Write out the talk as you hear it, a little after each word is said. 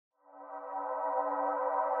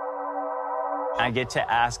I get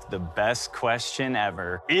to ask the best question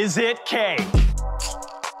ever. Is it cake?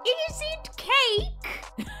 Is it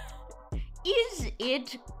cake? Is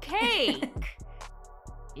it cake?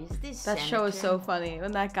 Is this That show is so funny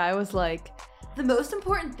when that guy was like, the most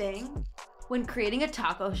important thing when creating a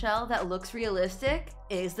taco shell that looks realistic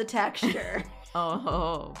is the texture.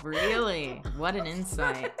 Oh, really? What an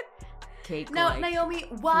insight. Cake. Now, Naomi,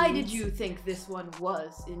 why did you think this one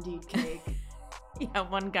was indeed cake? Yeah,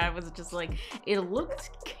 one guy was just like, it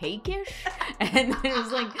looks cakeish. And it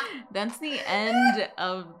was like, that's the end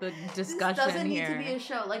of the discussion This doesn't here. need to be a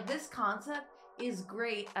show. Like, this concept is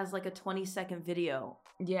great as like a 20-second video.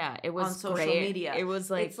 Yeah, it was on social great. media. It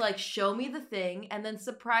was like, it's like, show me the thing and then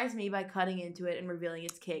surprise me by cutting into it and revealing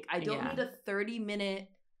it's cake. I don't need a 30-minute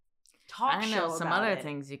talk show about some other it.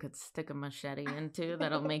 things you could stick a machete into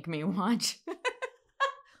that'll make me watch.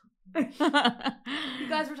 You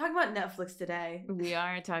guys, we're talking about Netflix today. We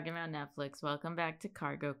are talking about Netflix. Welcome back to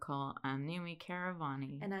Cargo Call. I'm Naomi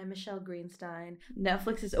Caravani. And I'm Michelle Greenstein.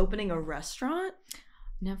 Netflix is opening a restaurant?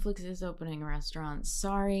 Netflix is opening a restaurant.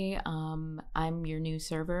 Sorry, I'm your new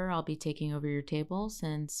server. I'll be taking over your table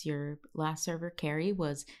since your last server, Carrie,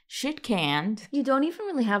 was shit-canned. You don't even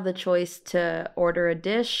really have the choice to order a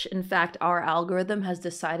dish. In fact, our algorithm has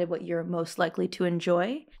decided what you're most likely to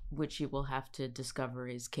enjoy. Which you will have to discover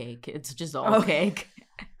is cake. It's just all cake.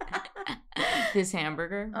 This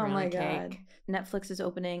hamburger, oh really my God. cake. Netflix is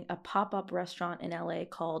opening a pop-up restaurant in LA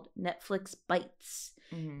called Netflix Bites.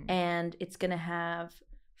 Mm-hmm. And it's going to have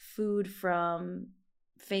food from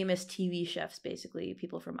famous TV chefs, basically.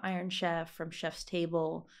 People from Iron Chef, from Chef's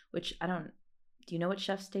Table, which do you know what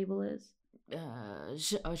Chef's Table is?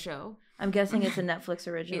 A show. I'm guessing it's a Netflix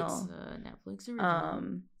original. It's a Netflix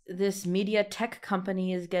original. This media tech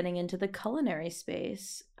company is getting into the culinary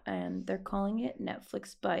space, and they're calling it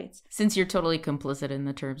Netflix Bites. Since you're totally complicit in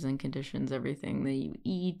the terms and conditions, everything that you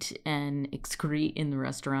eat and excrete in the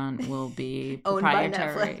restaurant will be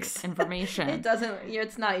proprietary information.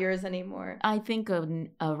 It's not yours anymore. I think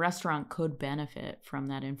a restaurant could benefit from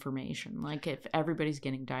that information. Like if everybody's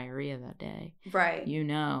getting diarrhea that day. Right.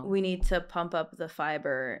 We need to pump up the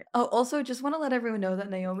fiber. Oh, also just want to let everyone know that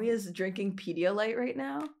Naomi is drinking Pedialyte right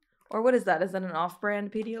now. Or what is that? Is that an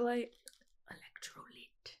off-brand Pedialyte?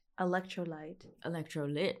 Electrolyte.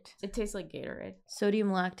 It tastes like Gatorade. Sodium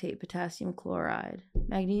lactate, potassium chloride,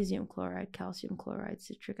 magnesium chloride, calcium chloride,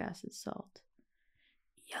 citric acid, salt.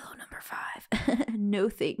 Yellow number 5. No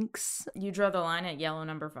thanks. You draw the line at yellow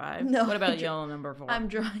number 5? No. What about yellow number 4? I'm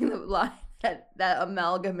drawing the line at that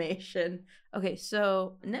amalgamation. Okay,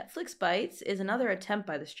 so Netflix Bites is another attempt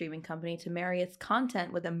by the streaming company to marry its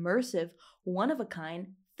content with immersive,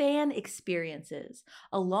 one-of-a-kind fan experiences.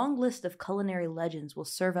 A long list of culinary legends will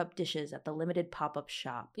serve up dishes at the limited pop-up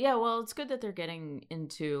shop. Yeah, well, it's good that they're getting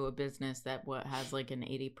into a business that has like an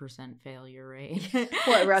 80% failure rate.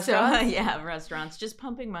 What, restaurants? So, yeah, restaurants just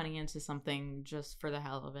pumping money into something just for the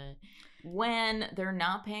hell of it when they're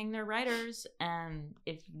not paying their writers. And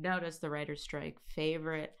if you notice, the writers' strike,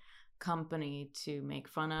 favorite company to make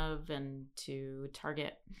fun of and to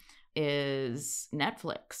target is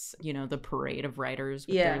Netflix. You know, the parade of writers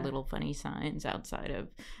with their little funny signs outside of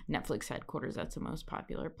Netflix headquarters. That's the most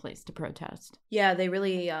popular place to protest. Yeah, they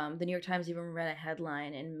really, the New York Times even ran a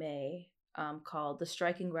headline in May called "The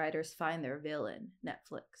Striking Writers Find Their Villain,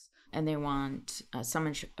 Netflix." And they want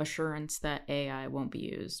some assurance that AI won't be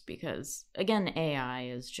used because, again, AI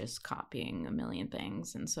is just copying a million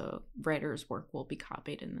things. And so writers' work will be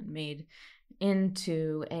copied and then made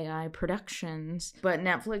into AI productions. But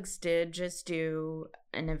Netflix did just do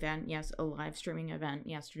an event, a live streaming event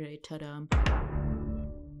yesterday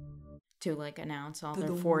to like announce all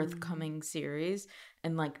their forthcoming series,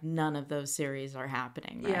 and like none of those series are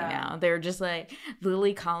happening right now. They're just like,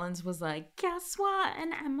 Lily Collins was like, guess what,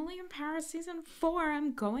 in Emily in Paris season 4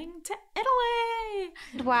 I'm going to Italy.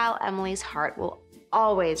 While Emily's heart will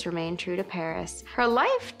always remain true to Paris, her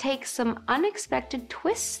life takes some unexpected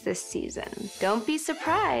twists this season. Don't be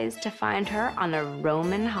surprised to find her on a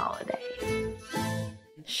Roman holiday.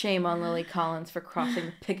 Shame on Lily Collins for crossing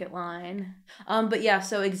the picket line. But yeah,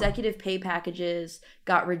 so executive pay packages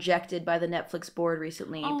got rejected by the Netflix board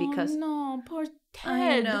recently because... Oh no, poor Ted.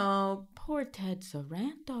 I know. Poor Ted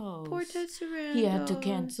Sarandos. Poor Ted Sarandos. He had to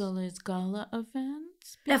cancel his gala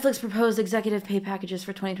events. Netflix proposed executive pay packages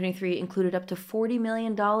for 2023 included up to $40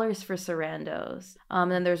 million for Sarandos.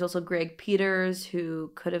 And then there's also Greg Peters,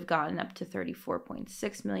 who could have gotten up to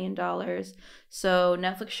 $34.6 million. So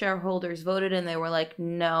Netflix shareholders voted and they were like,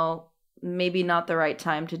 no, maybe not the right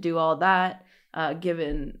time to do all that,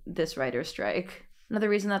 given this writer's strike. Another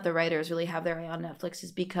reason that the writers really have their eye on Netflix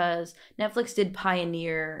is because Netflix did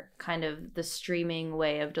pioneer kind of the streaming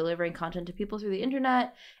way of delivering content to people through the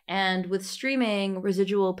internet. And with streaming,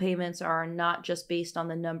 residual payments are not just based on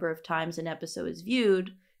the number of times an episode is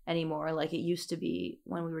viewed anymore, like it used to be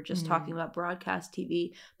when we were just talking about broadcast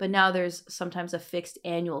TV. But now there's sometimes a fixed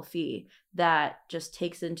annual fee that just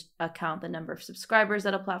takes into account the number of subscribers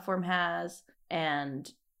that a platform has, and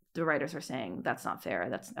the writers are saying that's not fair.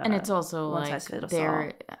 That's and it's also like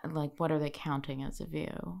they're all. Like, what are they counting as a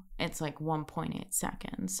view? It's like 1.8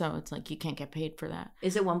 seconds, so it's like you can't get paid for that.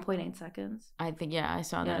 Is it 1.8 seconds? I think I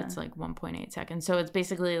saw that it's like 1.8 seconds. So it's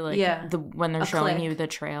basically like when they're a showing click. you the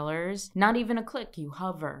trailers, not even a click. You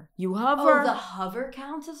hover. Oh, the hover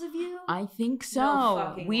counts as a view? I think so. No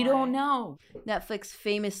fucking we way. don't know. Netflix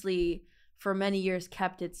famously, for many years,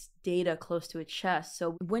 kept its data close to its chest.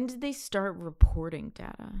 So When did they start reporting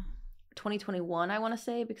data? 2021, I want to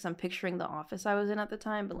say, because I'm picturing the office I was in at the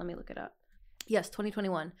time, but let me look it up. Yes,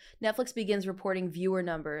 2021. Netflix begins reporting viewer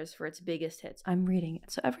numbers for its biggest hits. I'm reading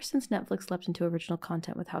it. So ever since Netflix leapt into original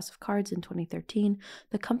content with House of Cards in 2013,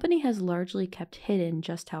 the company has largely kept hidden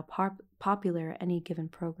just how popular any given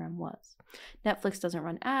program was. Netflix doesn't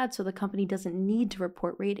run ads, so the company doesn't need to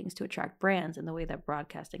report ratings to attract brands in the way that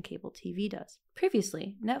broadcast and cable TV does.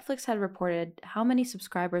 Previously, Netflix had reported how many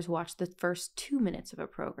subscribers watched the first 2 minutes of a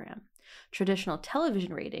program. Traditional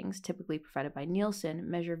television ratings, typically provided by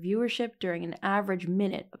Nielsen, measure viewership during an average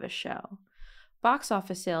minute of a show. Box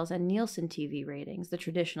office sales and Nielsen TV ratings, the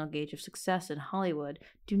traditional gauge of success in Hollywood,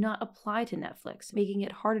 do not apply to Netflix, making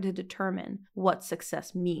it harder to determine what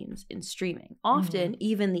success means in streaming. Often,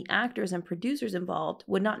 even the actors and producers involved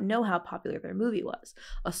would not know how popular their movie was,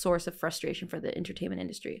 a source of frustration for the entertainment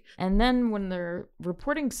industry. And then when they're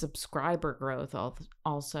reporting subscriber growth,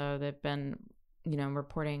 also they've been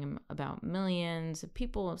reporting about millions of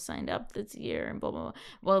people have signed up this year and blah, blah, blah.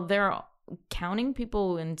 Well, they're counting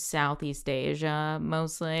people in Southeast Asia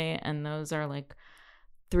mostly, and those are like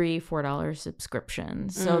 $3-4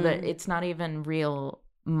 subscriptions. So that it's not even real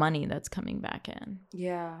money that's coming back in.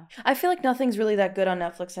 Yeah. I feel like nothing's really that good on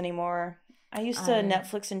Netflix anymore. I used to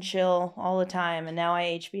Netflix and chill all the time, and now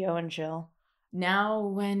I HBO and chill. Now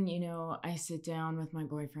when, I sit down with my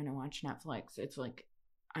boyfriend and watch Netflix, it's like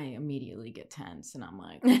I immediately get tense and I'm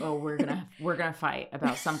like, oh, we're gonna fight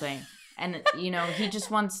about something. And, he just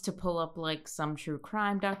wants to pull up like some true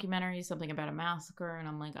crime documentary, something about a massacre. And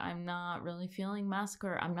I'm like, I'm not really feeling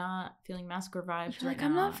massacre. I'm not feeling massacre vibes right now.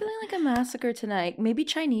 I'm not feeling like a massacre tonight. Maybe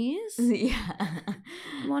Chinese? Yeah.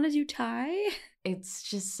 Want to do Thai? It's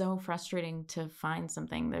just so frustrating to find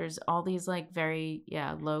something. There's all these like very,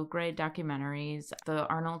 low grade documentaries. The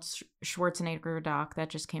Arnold Schwarzenegger doc that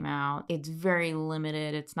just came out. It's very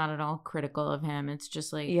limited. It's not at all critical of him. It's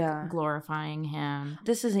just like glorifying him.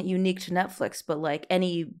 This isn't unique to Netflix, but like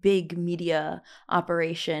any big media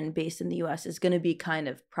operation based in the US is going to be kind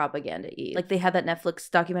of propaganda-y. Like they had that Netflix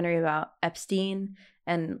documentary about Epstein,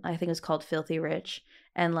 and I think it was called Filthy Rich.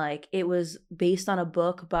 And like it was based on a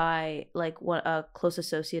book by like a close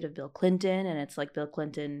associate of Bill Clinton, and it's like Bill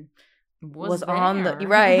Clinton was on the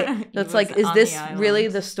right. That's like, is this really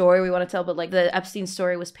the story we want to tell? But like the Epstein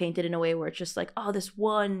story was painted in a way where it's just like, oh, this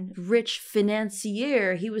one rich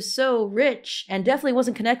financier, he was so rich and definitely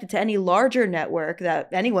wasn't connected to any larger network that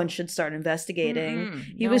anyone should start investigating.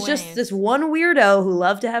 He was just this one weirdo who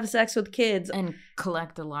loved to have sex with kids and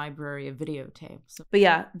collect a library of videotapes. But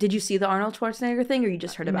yeah, did you see the Arnold Schwarzenegger thing, or you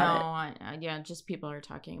just heard about it? No, just people are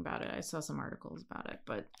talking about it. I saw some articles about it,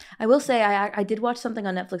 but I will say I did watch something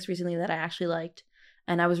on Netflix recently that I actually liked,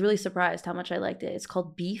 and I was really surprised how much I liked it. It's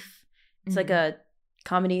called Beef. It's like a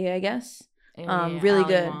comedy, I guess. Really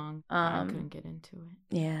good. I couldn't get into it.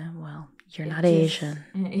 Yeah, well, you're not Asian.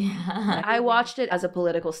 Yeah. I watched it as a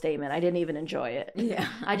political statement. I didn't even enjoy it. Yeah.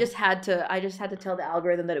 I just had to tell the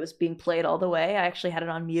algorithm that it was being played all the way. I actually had it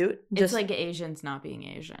on mute. It's like Asians not being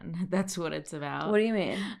Asian. That's what it's about. What do you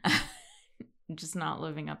mean? Just not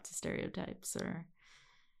living up to stereotypes or...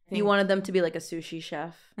 You wanted them to be like a sushi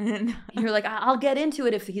chef. You're like, I'll get into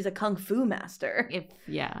it if he's a kung fu master. If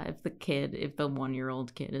the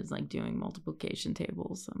 1-year-old kid is like doing multiplication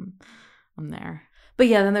tables, I'm there. But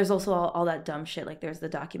yeah, then there's also all that dumb shit. Like there's the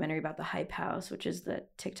documentary about the Hype House, which is the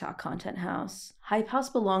TikTok content house. Hype House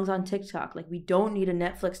belongs on TikTok. Like we don't need a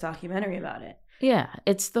Netflix documentary about it. Yeah,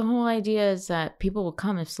 it's the whole idea is that people will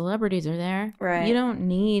come if celebrities are there. Right. You don't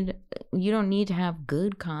need to have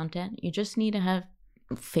good content. You just need to have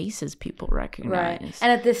faces people recognize. Right.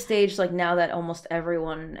 And at this stage, like now that almost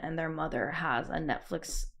everyone and their mother has a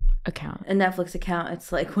Netflix account. a Netflix account,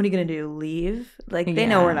 it's like, what are you gonna do? Leave? Like they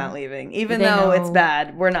know Yeah. we're not leaving, even They though it's know-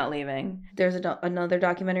 bad. We're not leaving. There's another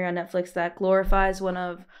documentary on Netflix that glorifies one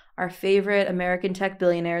of our favorite American tech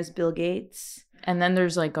billionaires, Bill Gates. And then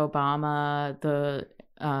there's like Obama, the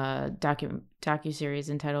docuseries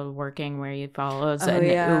entitled Working, where he follows Oh, an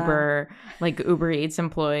yeah. Uber Eats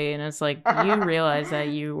employee, and it's like, you realize that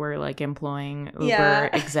you were like employing Uber Yeah.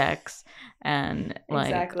 execs and like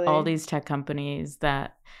Exactly. all these tech companies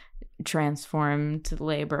that transformed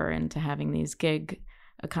labor into having these gig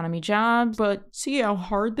economy jobs, but see how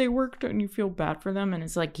hard they worked and you feel bad for them. And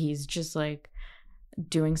it's like he's just like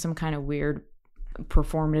doing some kind of weird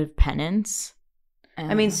performative penance.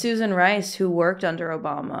 I mean, Susan Rice, who worked under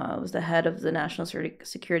Obama, was the head of the National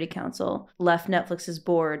Security Council, left Netflix's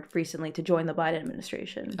board recently to join the Biden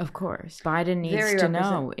administration. Of course. Biden needs Very to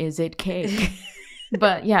know, is it cake?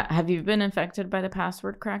 But yeah, have you been affected by the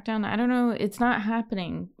password crackdown? I don't know. It's not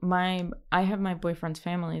happening. I have my boyfriend's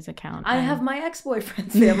family's account. I have my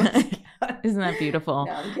ex-boyfriend's family account. Isn't that beautiful?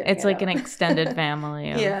 No, I'm kidding, It's I like an don't. extended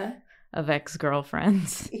family of, Yeah. of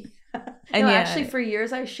ex-girlfriends. No, yeah. actually, for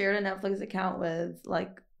years I shared a Netflix account with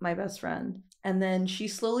like my best friend, and then she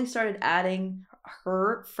slowly started adding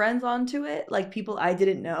her friends onto it, like people I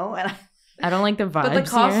didn't know, and I don't like the vibes but the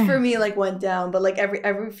cost here. for me like went down. But like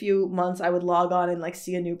every few months I would log on and like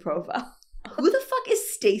see a new profile. Who the fuck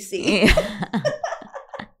is Stacy?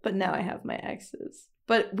 But now I have my exes.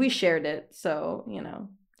 But we shared it, so you know.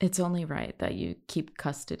 It's only right that you keep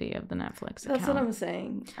custody of the Netflix account. That's what I'm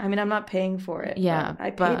saying. I mean, I'm not paying for it. Yeah, but I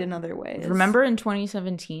but paid in other ways. Remember in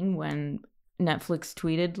 2017 when Netflix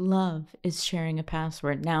tweeted, "Love is sharing a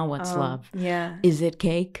password. Now what's love? Yeah. Is it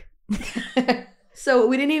cake?" So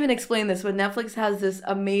we didn't even explain this, but Netflix has this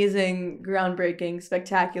amazing, groundbreaking,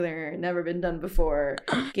 spectacular, never been done before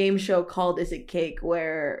game show called Is It Cake,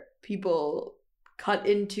 where people cut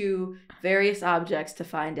into various objects to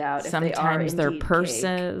find out if they are Sometimes they're indeed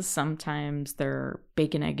purses, sometimes they're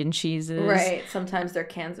bacon, egg, and cheeses. cake. Right. Sometimes they're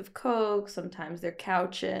cans of Coke, sometimes they're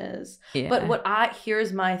couches. Yeah. But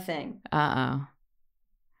here's my thing. Uh-oh.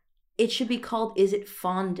 It should be called Is It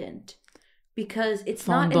Fondant? Because it's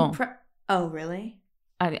Fondant. not Oh, really?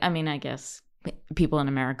 I mean, I guess people in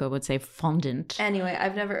America would say fondant. Anyway,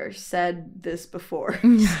 I've never said this before.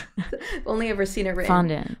 I've only ever seen it written.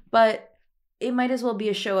 Fondant. But it might as well be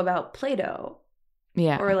a show about Play-Doh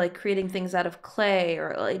Yeah. or like creating things out of clay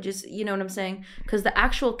or like just, you know what I'm saying? Because the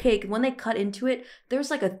actual cake, when they cut into it,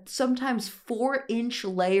 there's like a sometimes 4-inch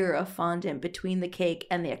layer of fondant between the cake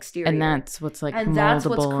and the exterior. And that's what's like And moldable that's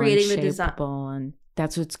what's creating the and design. shapeable, and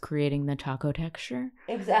that's what's creating the taco texture.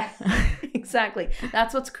 Exactly.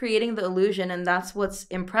 That's what's creating the illusion, and that's what's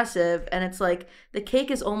impressive. And it's like the cake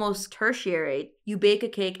is almost tertiary. You bake a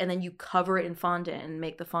cake and then you cover it in fondant and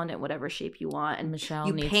make the fondant whatever shape you want. And Michelle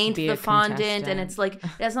you needs paint to be the a fondant, contestant. and it's like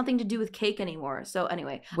it has nothing to do with cake anymore. So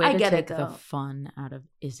anyway, Way I to get take it the though. fun out of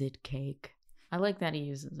Is It Cake. I like that he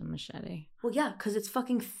uses a machete. Well, yeah, because it's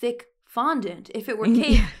fucking thick fondant. If it were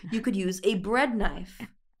cake, you could use a bread knife.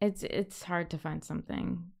 It's hard to find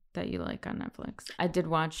something that you like on Netflix. I did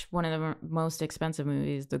watch one of the most expensive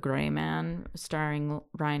movies, The Gray Man, starring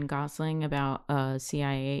Ryan Gosling, about a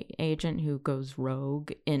CIA agent who goes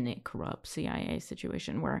rogue in a corrupt CIA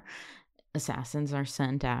situation where assassins are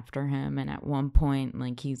sent after him, and at one point,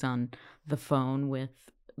 like, he's on the phone with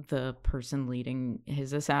the person leading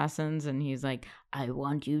his assassins, and he's like, "I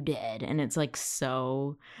want you dead," and it's like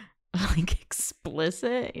so like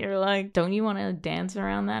explicit. You're like, don't you want to dance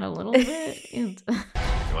around that a little bit? You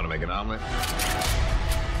want to make an omelet?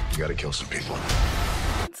 You got to kill some people.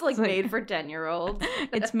 It's like made for 10-year-olds.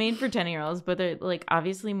 It's made for 10-year-olds, but they're like,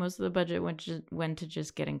 obviously most of the budget went to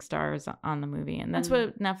just getting stars on the movie, and that's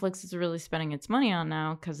what Netflix is really spending its money on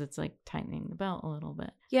now, because it's like tightening the belt a little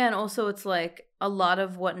bit. Yeah, and also it's like a lot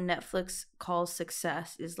of what Netflix calls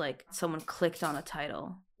success is like someone clicked on a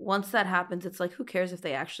title. Once that happens, it's like, who cares if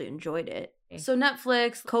they actually enjoyed it? So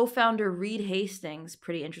Netflix co-founder Reed Hastings,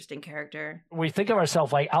 pretty interesting character. We think of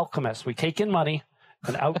ourselves like alchemists. We take in money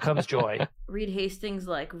and out comes joy. Reed Hastings,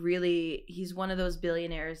 like, really, he's one of those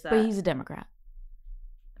billionaires that... But he's a Democrat.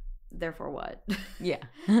 Therefore what? Yeah.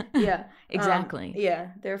 Yeah. Exactly. Yeah.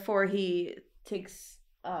 Therefore he takes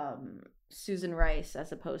Susan Rice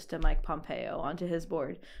as opposed to Mike Pompeo onto his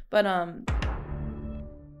board. But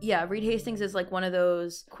yeah, Reed Hastings is like one of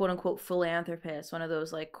those quote unquote philanthropists, one of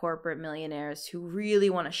those like corporate millionaires who really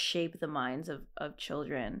want to shape the minds of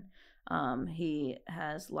children. He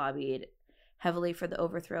has lobbied heavily for the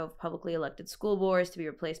overthrow of publicly elected school boards to be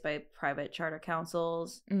replaced by private charter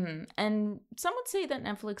councils. Mm-hmm. And some would say that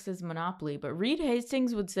Netflix is monopoly, but Reed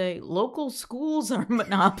Hastings would say local schools are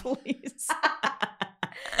monopolies.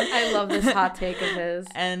 I love this hot take of his.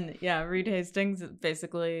 And yeah, Reed Hastings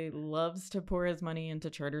basically loves to pour his money into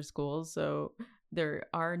charter schools. So there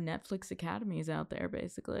are Netflix academies out there,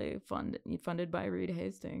 basically funded by Reed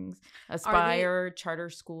Hastings. Aspire charter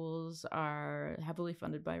schools are heavily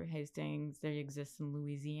funded by Hastings. They exist in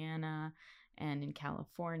Louisiana and in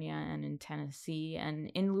California and in Tennessee.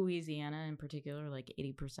 And in Louisiana in particular, like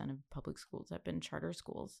 80% of public schools have been charter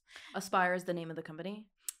schools. Aspire is the name of the company?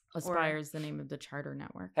 Aspire is the name of the charter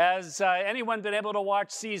network. Has anyone been able to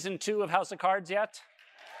watch season 2 of House of Cards yet?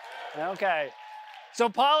 Okay. So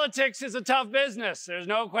politics is a tough business. There's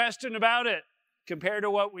no question about it. Compared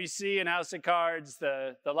to what we see in House of Cards,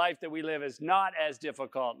 the life that we live is not as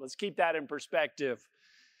difficult. Let's keep that in perspective.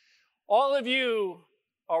 All of you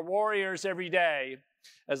are warriors every day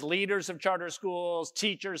as leaders of charter schools,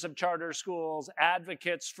 teachers of charter schools,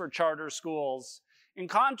 advocates for charter schools. In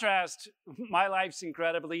contrast, my life's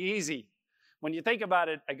incredibly easy. When you think about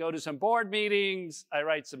it, I go to some board meetings, I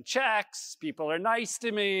write some checks, people are nice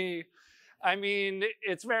to me. I mean,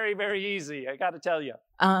 it's very, very easy, I gotta tell you.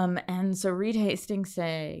 And so Reed Hastings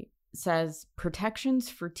says protections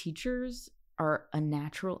for teachers are a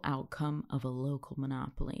natural outcome of a local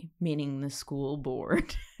monopoly, meaning the school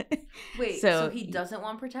board. Wait, so he doesn't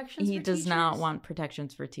want protections for teachers? He does not want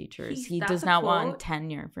protections for teachers. He does not want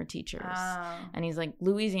tenure for teachers. And he's like,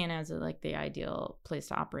 Louisiana is like the ideal place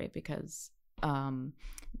to operate because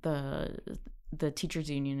the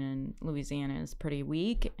teachers union in Louisiana is pretty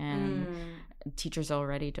weak and teachers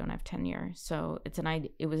already don't have tenure. So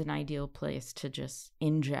it was an ideal place to just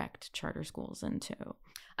inject charter schools into.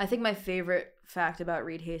 I think my favorite fact about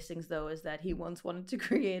Reed Hastings, though, is that he once wanted to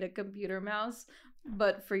create a computer mouse,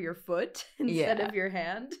 but for your foot instead of your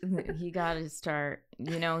hand. He got to start,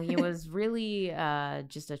 he was really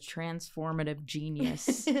just a transformative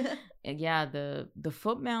genius. Yeah, the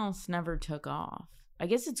foot mouse never took off. I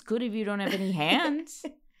guess it's good if you don't have any hands.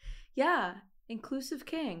 Yeah, inclusive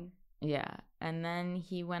king. Yeah, and then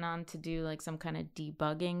he went on to do like some kind of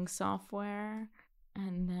debugging software.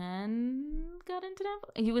 And then got into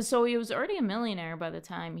Netflix. He was already a millionaire by the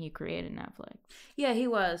time he created Netflix. Yeah, he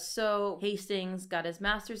was. So Hastings got his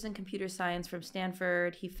master's in computer science from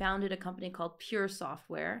Stanford. He founded a company called Pure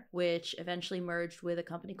Software, which eventually merged with a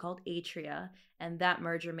company called Atria. And that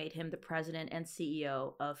merger made him the president and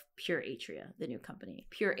CEO of Pure Atria, the new company.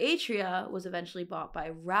 Pure Atria was eventually bought by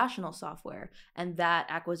Rational Software, and that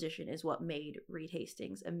acquisition is what made Reed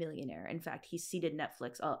Hastings a millionaire. In fact, he seeded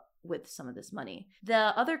Netflix up with some of this money.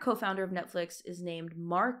 The other co-founder of Netflix is named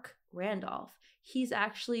Marc Randolph. He's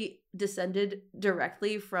actually descended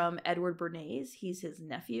directly from Edward Bernays. He's his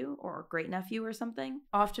nephew or great-nephew or something,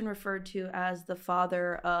 often referred to as the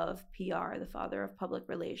father of PR, the father of public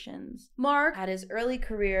relations. Marc had his early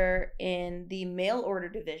career in the mail order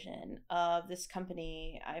division of this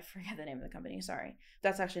company. I forget the name of the company, sorry.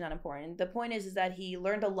 That's actually not important. The point is that he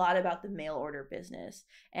learned a lot about the mail order business,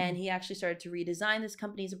 and he actually started to redesign this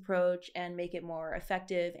company's approach and make it more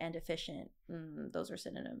effective and efficient. Those are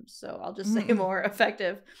synonyms, so I'll just say more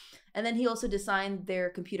effective. And then he also designed their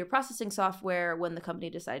computer processing software when the company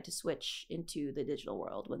decided to switch into the digital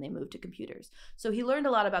world, when they moved to computers. So he learned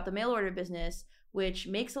a lot about the mail order business, which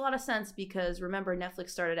makes a lot of sense because remember, Netflix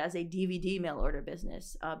started as a DVD mail order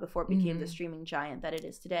business before it became the streaming giant that it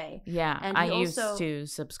is today. Yeah, and I used to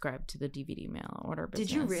subscribe to the DVD mail order business.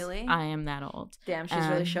 Did you really? I am that old. Damn, she's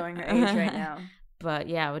really showing her age right now. But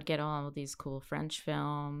yeah, I would get all of these cool French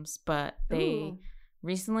films, but they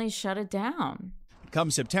recently shut it down.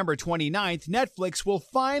 Come September 29th, Netflix will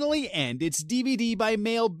finally end its DVD by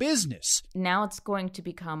mail business. Now it's going to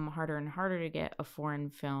become harder and harder to get a foreign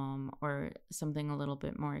film or something a little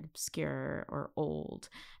bit more obscure or old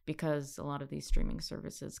because a lot of these streaming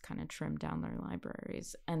services kind of trimmed down their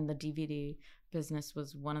libraries, and the DVD business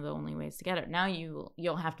was one of the only ways to get it. Now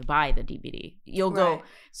you'll have to buy the DVD. You'll go.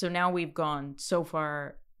 So now we've gone so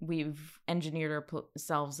far. We've engineered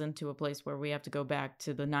ourselves into a place where we have to go back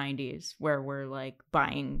to the 90s where we're like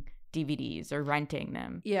buying DVDs or renting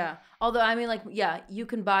them. Yeah. Although, I mean, like, yeah, you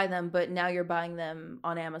can buy them, but now you're buying them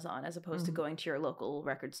on Amazon as opposed to going to your local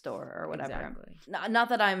record store or whatever. Exactly. Not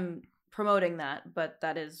that I'm promoting that, but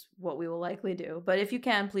that is what we will likely do. But if you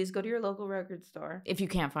can, please go to your local record store. If you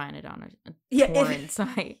can't find it on a torrent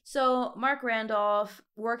site. So Marc Randolph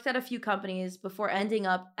worked at a few companies before ending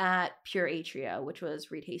up at Pure Atria, which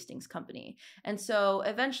was Reed Hastings' company. And so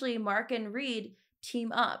eventually Marc and Reed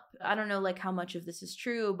team up. I don't know like how much of this is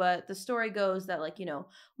true, but the story goes that like,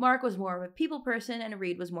 Marc was more of a people person and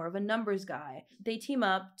Reed was more of a numbers guy. They team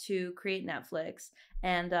up to create Netflix,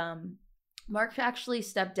 and Marc actually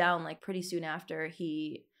stepped down like pretty soon after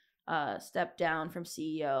he stepped down from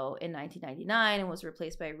CEO in 1999 and was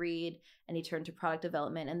replaced by Reed, and he turned to product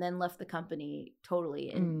development and then left the company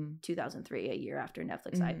totally in 2003, a year after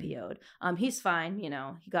Netflix IPO'd. He's fine, you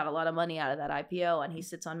know, he got a lot of money out of that IPO and he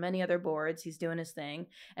sits on many other boards. He's doing his thing.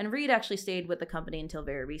 And Reed actually stayed with the company until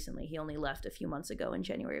very recently. He only left a few months ago in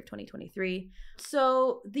January of 2023.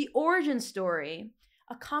 So the origin story,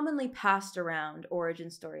 a commonly passed around origin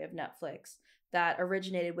story of Netflix that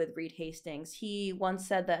originated with Reed Hastings. He once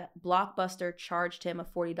said that Blockbuster charged him a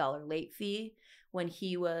 $40 late fee when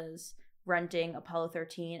he was renting Apollo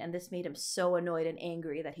 13, and this made him so annoyed and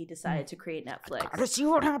angry that he decided to create Netflix. Gotta see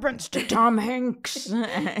what happens to Tom Hanks.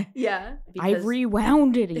 Yeah. I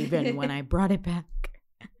rewound it even when I brought it back.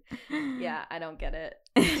 Yeah, I don't get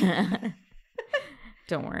it.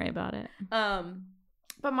 Don't worry about it.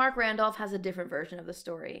 But Mark Randolph has a different version of the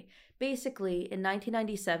story. Basically, in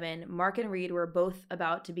 1997, Mark and Reed were both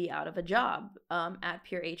about to be out of a job at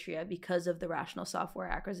Pure Atria because of the Rational Software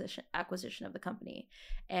acquisition of the company.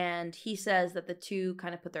 And he says that the two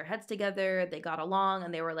kind of put their heads together, they got along,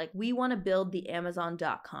 and they were like, we want to build the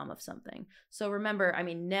Amazon.com of something. So remember, I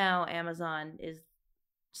mean, now Amazon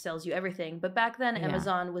sells you everything, but back then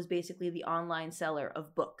Amazon was basically the online seller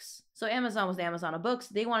of books. So Amazon was the Amazon of books.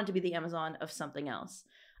 They wanted to be the Amazon of something else.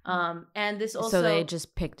 And this also, so they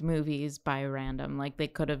just picked movies by random. Like they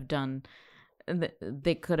could have done you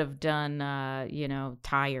know,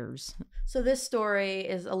 tires. So this story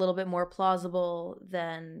is a little bit more plausible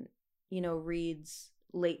than, you know, Reed's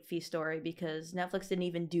late fee story, because Netflix didn't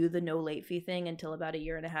even do the no late fee thing until about a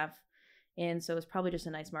year and a half in. So it's probably just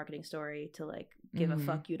a nice marketing story to like give a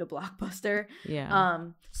fuck you to Blockbuster. Yeah.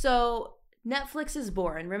 So Netflix is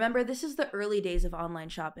born. Remember, this is the early days of online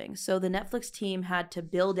shopping. So the Netflix team had to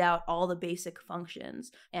build out all the basic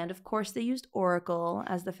functions. And of course, they used Oracle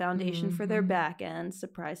as the foundation for their back end.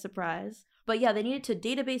 Surprise, surprise. But yeah, they needed to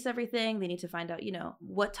database everything. They need to find out, you know,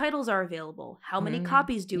 what titles are available. How many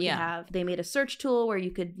copies do we have? They made a search tool where you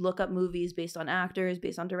could look up movies based on actors,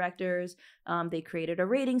 based on directors. They created a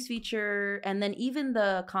ratings feature. And then even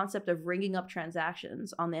the concept of ringing up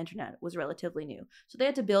transactions on the internet was relatively new. So they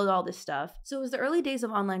had to build all this stuff. So it was the early days of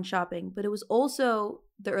online shopping, but it was also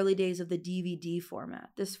the early days of the DVD format.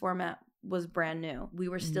 This format was brand new. We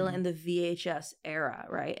were still in the VHS era,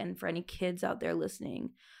 right? And for any kids out there listening,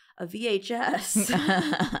 a VHS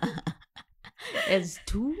is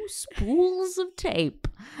 2 spools of tape.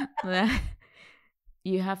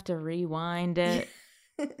 You have to rewind it.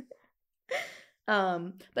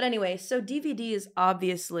 But anyway, so DVD is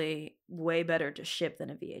obviously way better to ship than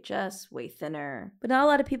a VHS, way thinner. But not a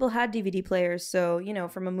lot of people had DVD players, so, you know,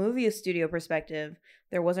 from a movie studio perspective,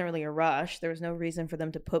 there wasn't really a rush. There was no reason for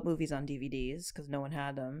them to put movies on DVDs because no one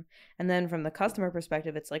had them. And then from the customer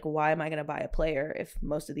perspective, it's like, why am I going to buy a player if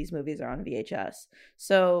most of these movies are on VHS?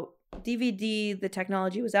 So DVD, the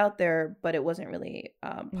technology was out there, but it wasn't really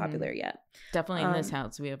popular yet. Definitely in this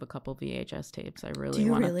house, we have a couple VHS tapes I really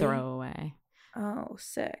want to throw away. Oh,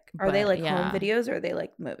 sick. Are they like home videos or are they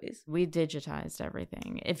like movies? We digitized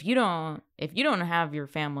everything. If you don't have your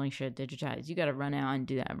family shit digitized, you got to run out and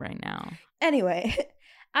do that right now. Anyway,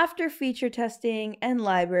 after feature testing and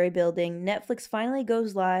library building, Netflix finally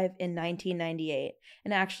goes live in 1998.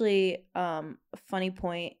 And actually, a funny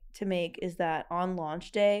point to make is that on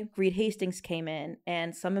launch day, Reed Hastings came in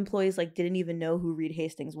and some employees like didn't even know who Reed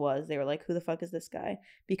Hastings was. They were like, who the fuck is this guy?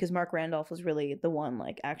 Because Mark Randolph was really the one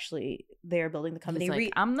like actually there building the company. He's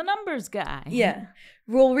like, I'm the numbers guy. Yeah.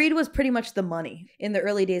 Well, Reed was pretty much the money. In the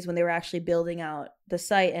early days when they were actually building out the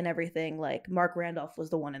site and everything, like Mark Randolph was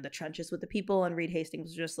the one in the trenches with the people and Reed Hastings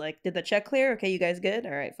was just like, did the check clear? Okay, you guys good?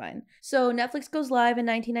 All right, fine. So Netflix goes live in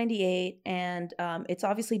 1998 and it's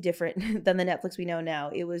obviously different than the Netflix we know now.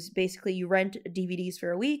 It was basically you rent DVDs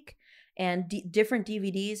for a week and different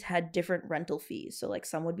DVDs had different rental fees. So like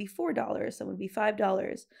some would be $4, some would be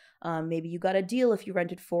 $5. Maybe you got a deal if you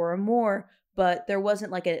rented 4 or more, but there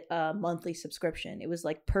wasn't like a monthly subscription. It was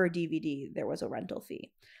like per DVD, there was a rental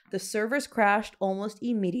fee. The servers crashed almost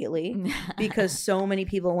immediately because so many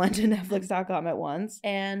people went to Netflix.com at once.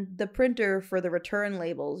 And the printer for the return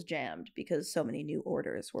labels jammed because so many new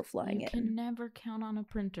orders were flying in. You can never count on a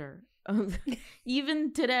printer.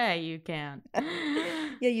 Even today, you can't.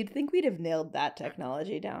 Yeah, you'd think we'd have nailed that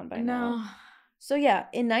technology down by now. So yeah,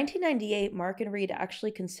 in 1998, Mark and Reed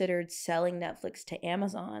actually considered selling Netflix to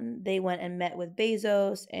Amazon. They went and met with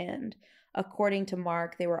Bezos, and according to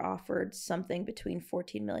Mark, they were offered something between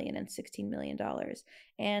 $14 million and $16 million.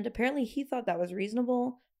 And apparently he thought that was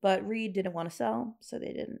reasonable, but Reed didn't want to sell, so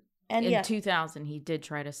they didn't. And in 2000, he did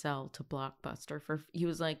try to sell to Blockbuster he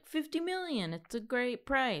was like, $50 million, it's a great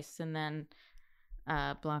price. And then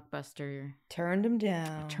Blockbuster Turned him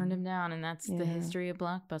down. turned him down, and that's the Yeah. history of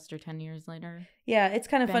Blockbuster 10 years later. Yeah, it's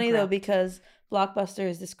kind of funny though, Bankrupt. because Blockbuster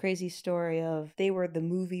is this crazy story of they were the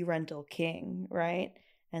movie rental king, right?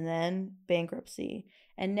 And then bankruptcy.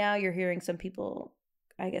 And now you're hearing some people,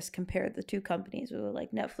 I guess, compare the two companies. We were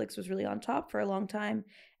like, Netflix was really on top for a long time.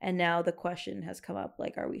 And now the question has come up,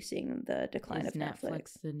 like, are we seeing the decline Is of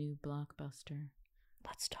Netflix? the new Blockbuster?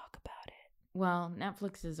 Let's talk about it. Well,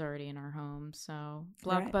 Netflix is already in our home, so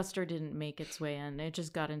Right. Blockbuster didn't make its way in. It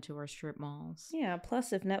just got into our strip malls. Yeah,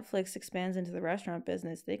 plus if Netflix expands into the restaurant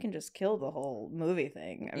business, they can just kill the whole movie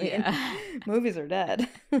thing. I mean, Yeah. movies are dead.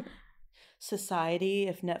 Society,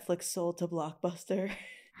 if Netflix sold to Blockbuster.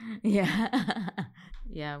 Yeah.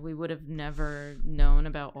 Yeah, we would have never known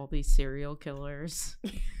about all these serial killers.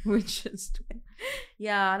 We just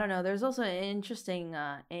Yeah, I don't know. There's also an interesting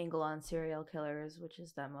angle on serial killers, which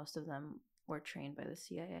is that most of them were trained by the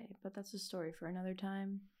CIA. But that's a story for another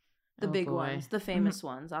time. The Oh, big boy. ones, the famous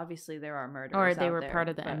ones. Obviously, there are murderers. or they out were there, part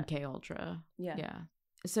of the but- MK Ultra. Yeah. Yeah.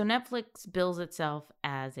 So Netflix bills itself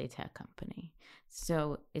as a tech company.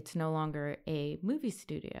 So it's no longer a movie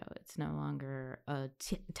studio. It's no longer a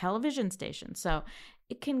television station. So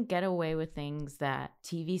it can get away with things that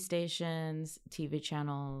TV stations, TV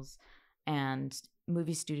channels, and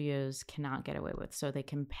movie studios cannot get away with. So they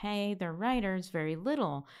can pay their writers very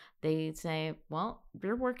little. They say, well,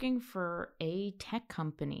 you're working for a tech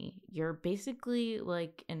company. You're basically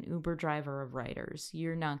like an Uber driver of writers.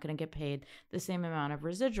 You're not going to get paid the same amount of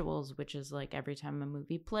residuals, which is like every time a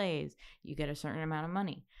movie plays, you get a certain amount of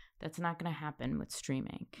money. That's not going to happen with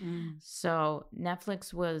streaming. So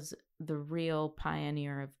Netflix was the real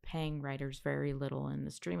pioneer of paying writers very little in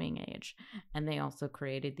the streaming age. And they also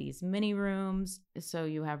created these mini rooms. So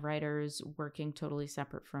you have writers working totally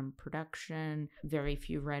separate from production. Very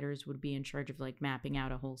few writers would be in charge of like mapping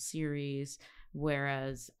out a whole series.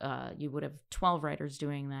 Whereas you would have 12 writers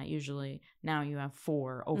doing that usually. Now you have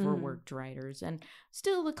 4 overworked writers, and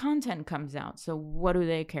still the content comes out. So what do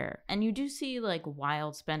they care? And you do see like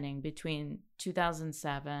wild spending between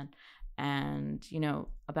 2007 and, you know,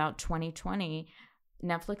 about 2020.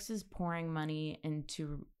 Netflix is pouring money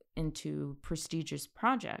into prestigious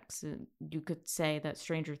projects. You could say that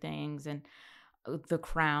Stranger Things and The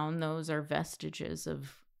Crown, those are vestiges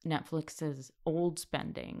of Netflix's old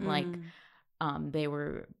spending. Like they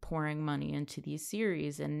were pouring money into these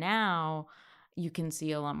series, and now you can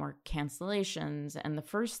see a lot more cancellations, and the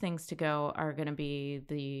first things to go are going to be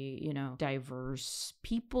the, you know, diverse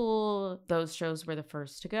people. Those shows were the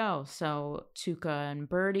first to go. So Tuca and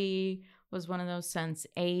Birdie was one of those.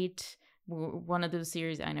 Sense8, one of those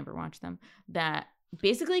series, I never watched them, that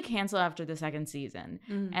basically cancel after the second season.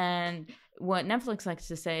 And what Netflix likes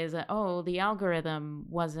to say is that, oh, the algorithm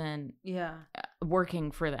wasn't working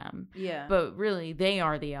for them. Yeah. But really, they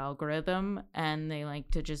are the algorithm, and they like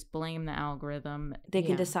to just blame the algorithm. They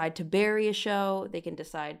can decide to bury a show. They can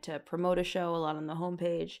decide to promote a show a lot on the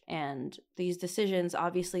homepage. And these decisions,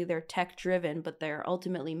 obviously, they're tech driven, but they're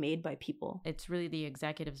ultimately made by people. It's really the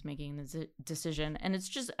executives making the decision. And it's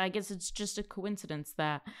just, I guess it's just a coincidence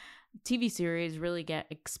that TV series really get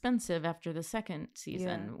expensive after the second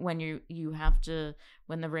season when you have to,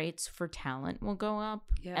 when the rates for talent will go up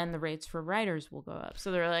and the rates for writers will go up.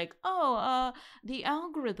 So they're like, oh, the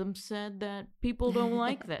algorithm said that people don't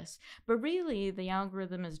like this. But really, the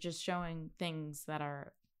algorithm is just showing things that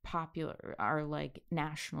are popular, are like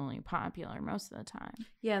nationally popular most of the time.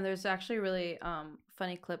 Yeah, and there's actually a really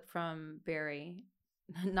funny clip from Barry.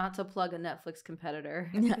 Not to plug a Netflix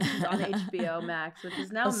competitor, this is on HBO Max, which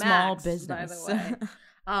is now A Max, small by business. the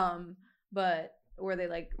way. But where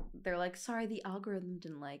they're like, sorry, the algorithm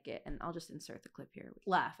didn't like it, and I'll just insert the clip here.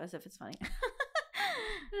 Laugh as if it's funny.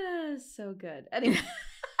 So good. Anyway,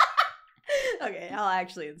 okay, I'll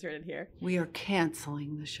actually insert it here. We are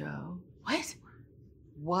canceling the show. What?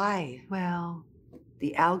 Why? Well,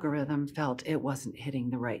 the algorithm felt it wasn't hitting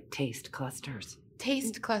the right taste clusters.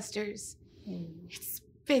 Taste clusters. It's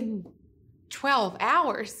been 12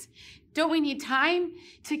 hours. Don't we need time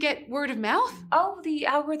to get word of mouth? Oh, the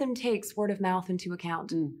algorithm takes word of mouth into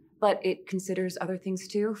account, but it considers other things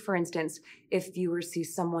too. For instance, if viewers see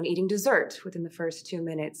someone eating dessert within the first 2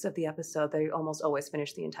 minutes of the episode, they almost always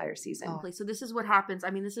finish the entire season. So this is what happens. I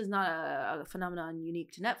mean, this is not a phenomenon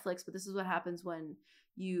unique to Netflix, but this is what happens when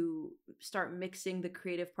you start mixing the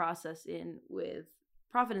creative process in with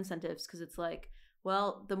profit incentives, because it's like,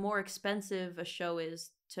 well, the more expensive a show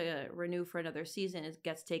is to renew for another season, it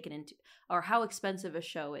gets taken into, or how expensive a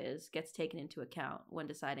show is gets taken into account when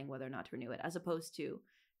deciding whether or not to renew it, as opposed to,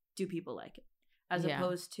 do people like it? As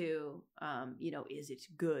opposed to, is it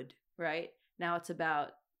good, right? Now it's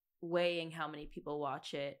about, weighing how many people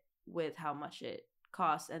watch it with how much it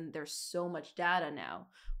costs. And there's so much data now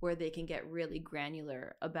where they can get really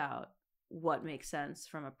granular about what makes sense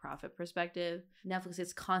from a profit perspective. Netflix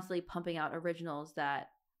is constantly pumping out originals that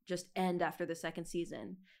just end after the second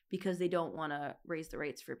season because they don't want to raise the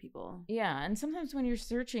rates for people. Yeah, and sometimes when you're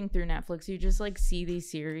searching through Netflix, you just like see these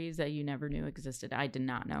series that you never knew existed. I did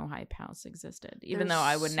not know Hype House existed, even though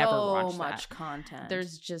I would never watch so much that. content.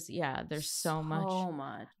 There's just there's so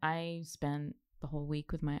much. I spent the whole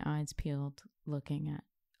week with my eyes peeled looking at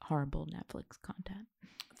horrible Netflix content.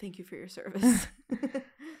 Thank you for your service.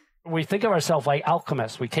 We think of ourselves like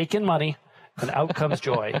alchemists. We take in money, and out comes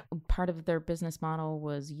joy. Part of their business model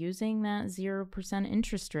was using that 0%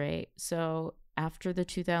 interest rate. So after the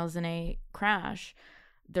 2008 crash,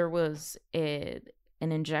 there was an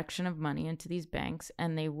injection of money into these banks,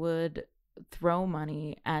 and they would throw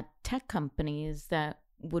money at tech companies that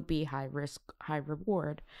would be high risk, high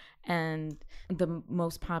reward. And the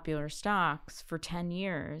most popular stocks for 10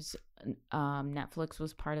 years, Netflix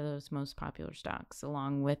was part of those most popular stocks,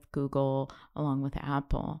 along with Google, along with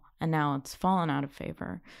Apple. And now it's fallen out of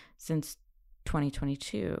favor since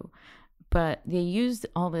 2022. But they used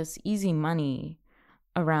all this easy money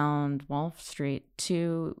around Wall Street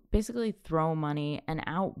to basically throw money and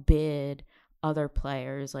outbid other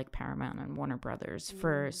players like Paramount and Warner Brothers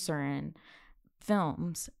for certain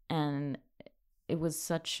films. And it was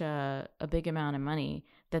such a big amount of money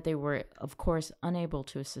that they were, of course, unable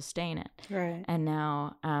to sustain it. Right. And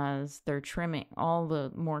now, as they're trimming, all the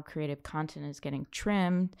more creative content is getting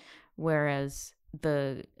trimmed, whereas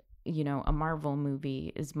a Marvel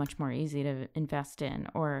movie is much more easy to invest in,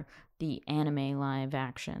 or the anime live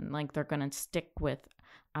action. Like, they're going to stick with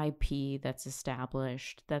IP that's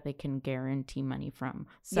established that they can guarantee money from.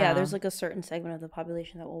 So, yeah, there's like a certain segment of the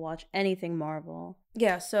population that will watch anything Marvel.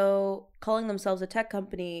 Yeah, so calling themselves a tech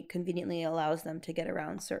company conveniently allows them to get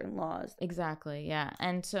around certain laws. Exactly, yeah.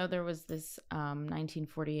 And so there was this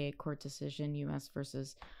 1948 court decision, U.S.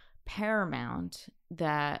 versus Paramount,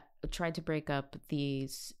 that tried to break up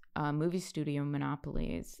these movie studio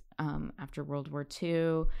monopolies after World War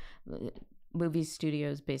II. Movie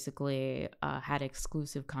studios basically had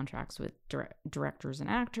exclusive contracts with directors and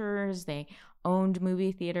actors. They owned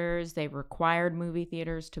movie theaters. They required movie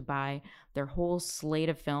theaters to buy their whole slate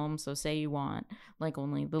of films. So say you want like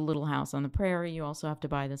only The Little House on the Prairie, you also have to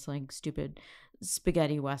buy this like stupid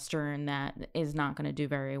spaghetti western that is not going to do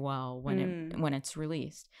very well when it's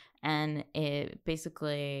released. And it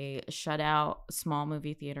basically shut out small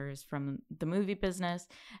movie theaters from the movie business.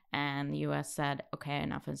 And the U.S. said, okay,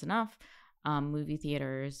 enough is enough. Movie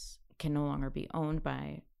theaters can no longer be owned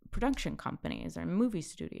by production companies or movie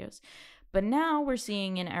studios. But now we're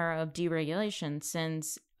seeing an era of deregulation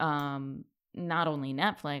since not only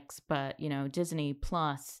Netflix, but, Disney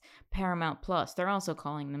Plus, Paramount Plus, they're also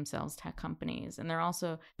calling themselves tech companies. And they're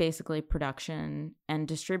also basically production and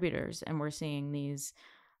distributors. And we're seeing these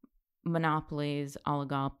monopolies,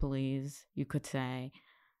 oligopolies, you could say,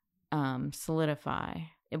 solidify.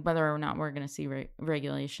 Whether or not we're going to see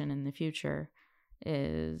regulation in the future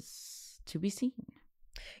is to be seen.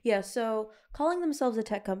 Yeah, so calling themselves a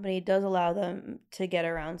tech company does allow them to get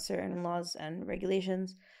around certain laws and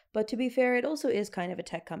regulations. But to be fair, it also is kind of a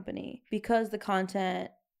tech company because the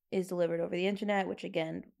content is delivered over the internet, which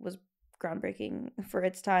again was groundbreaking for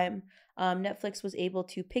its time. Netflix was able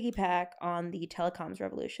to piggyback on the telecoms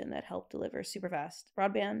revolution that helped deliver super fast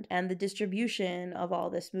broadband, and the distribution of all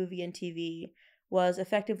this movie and TV was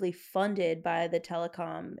effectively funded by the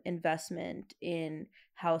telecom investment in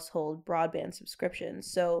household broadband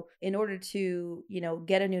subscriptions. So in order to,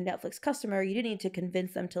 get a new Netflix customer, you didn't need to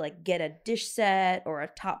convince them to like get a dish set or a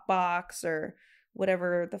top box or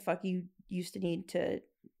whatever the fuck you used to need to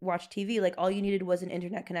watch TV. Like all you needed was an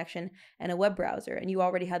internet connection and a web browser, and you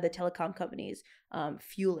already had the telecom companies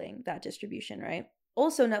fueling that distribution, right?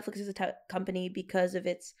 Also, Netflix is a tech company because of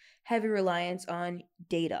its heavy reliance on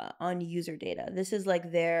data, on user data. This is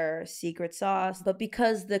like their secret sauce. But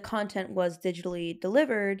because the content was digitally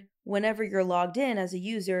delivered, whenever you're logged in as a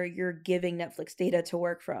user, you're giving Netflix data to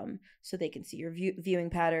work from. So they can see your viewing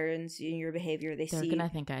patterns and your behavior. They're going to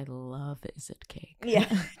think I love Is It Cake. Yeah,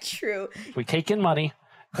 true. We take in money,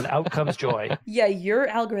 and out comes joy. Yeah, your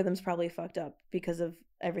algorithm's probably fucked up because of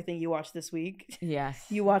everything you watched this week. Yes.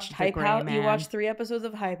 You watched Hype House. You watched 3 episodes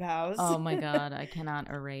of Hype House. Oh my God. I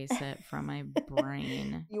cannot erase it from my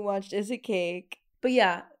brain. You watched Is It Cake? But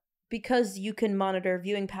yeah, because you can monitor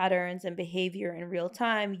viewing patterns and behavior in real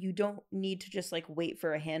time, you don't need to just like wait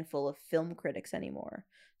for a handful of film critics anymore.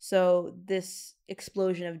 So this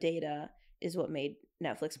explosion of data is what made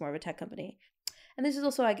Netflix more of a tech company. And this is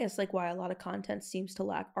also, I guess, like why a lot of content seems to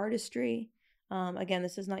lack artistry. Again,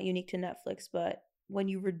 this is not unique to Netflix, but when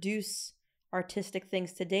you reduce artistic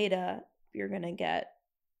things to data, you're going to get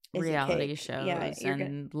reality shows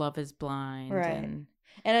and Love is Blind. Right.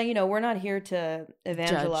 And you know, we're not here to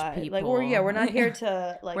evangelize judge like, people. we're not here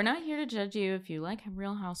to like, we're not here to judge you. If you like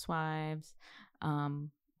Real Housewives,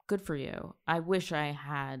 good for you. I wish I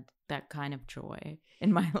had that kind of joy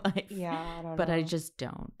in my life. Yeah, I don't but know. I just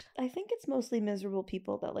don't. I think it's mostly miserable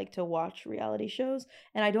people that like to watch reality shows.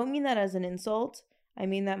 And I don't mean that as an insult. I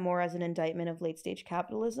mean that more as an indictment of late stage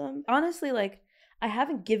capitalism. Honestly, like, I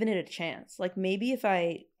haven't given it a chance. Like, maybe if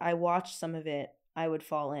I watched some of it, I would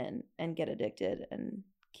fall in and get addicted and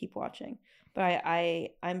keep watching. But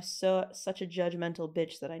I'm such a judgmental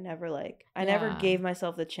bitch that I never gave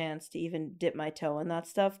myself the chance to even dip my toe in that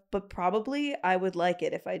stuff. But probably I would like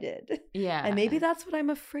it if I did. Yeah. And maybe that's what I'm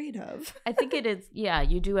afraid of. I think it is. Yeah,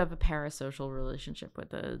 you do have a parasocial relationship with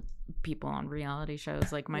the people on reality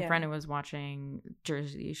shows. Like my friend who was watching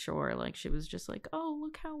Jersey Shore, like she was just like, "Oh,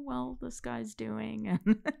 look how well this guy's doing."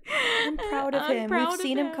 I'm proud of him. We've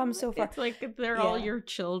seen him come so far. It's like they're all your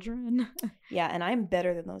children. Yeah, and I'm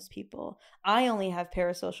better than those people. I only have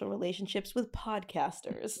parasocial relationships with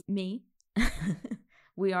podcasters. Me?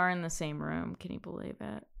 We are in the same room. Can you believe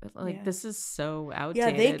it? Like, this is so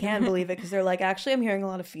outdated. Yeah, they can believe it because they're like, actually, I'm hearing a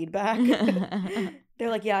lot of feedback. They're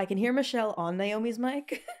like, yeah, I can hear Michelle on Naomi's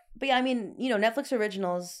mic. But yeah, I mean, you know, Netflix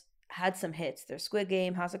originals had some hits. There's Squid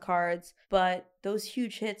Game, House of Cards. But those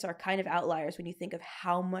huge hits are kind of outliers when you think of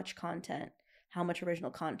how much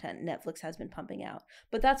original content Netflix has been pumping out.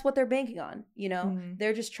 But that's what they're banking on, you know? Mm-hmm.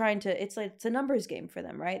 They're just trying to, it's a numbers game for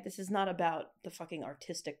them, right? This is not about the fucking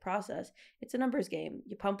artistic process. It's a numbers game.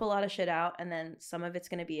 You pump a lot of shit out and then some of it's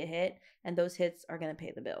going to be a hit and those hits are going to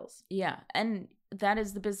pay the bills. Yeah. And that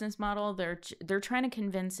is the business model. They're trying to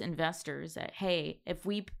convince investors that, hey, if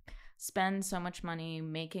we spend so much money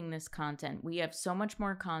making this content, we have so much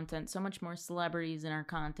more content, so much more celebrities in our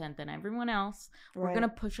content than everyone else. Right. We're going to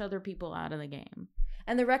push other people out of the game.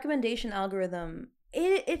 And the recommendation algorithm,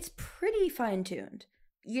 it's pretty fine-tuned.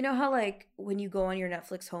 You know how, like, when you go on your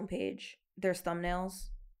Netflix homepage, there's thumbnails?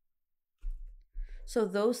 So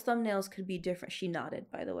those thumbnails could be different. She nodded,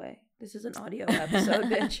 by the way. This is an audio episode,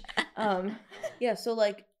 bitch. Yeah, so,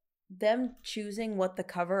 like, them choosing what the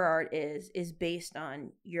cover art is based on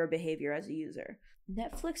your behavior as a user.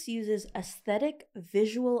 Netflix uses aesthetic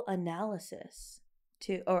visual analysis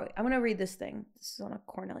I'm going to read this thing. This is on a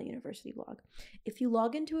Cornell University blog. If you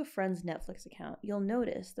log into a friend's Netflix account, you'll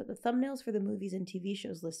notice that the thumbnails for the movies and TV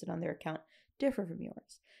shows listed on their account differ from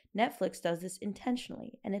yours. Netflix does this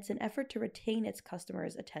intentionally, and it's an effort to retain its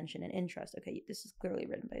customers' attention and interest. Okay, this is clearly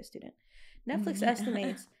written by a student. Netflix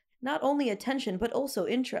estimates not only attention, but also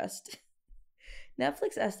interest.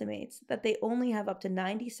 Netflix estimates that they only have up to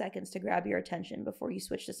 90 seconds to grab your attention before you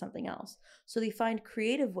switch to something else. So they find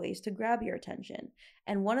creative ways to grab your attention.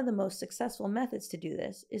 And one of the most successful methods to do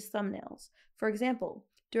this is thumbnails. For example,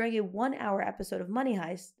 during a 1-hour episode of Money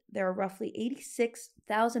Heist, there are roughly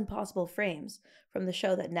 86,000 possible frames from the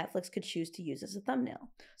show that Netflix could choose to use as a thumbnail.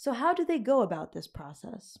 So how do they go about this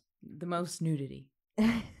process? The most nudity.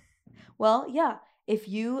 Well, yeah. If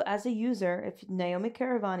you, as a user, if Naomi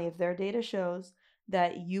Caravani, if their data shows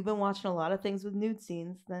that you've been watching a lot of things with nude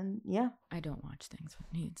scenes, then yeah. I don't watch things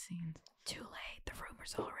with nude scenes. Too late. The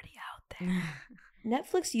rumor's already out there.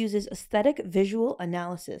 Netflix uses aesthetic visual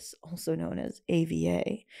analysis, also known as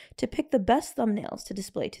AVA, to pick the best thumbnails to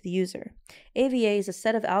display to the user. AVA is a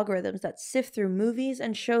set of algorithms that sift through movies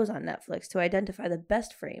and shows on Netflix to identify the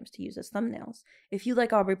best frames to use as thumbnails. If you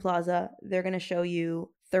like Aubrey Plaza, they're going to show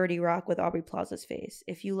you 30 Rock with Aubrey Plaza's face.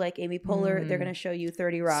 If you like Amy Poehler, they're going to show you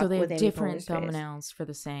 30 Rock with Amy Poehler's face. So they have different thumbnails for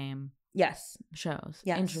the same shows.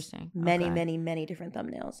 Yes. Interesting. Many different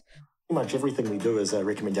thumbnails. Pretty much everything we do is a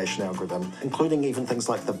recommendation algorithm, including even things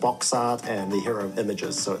like the box art and the hero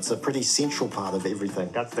images. So it's a pretty central part of everything.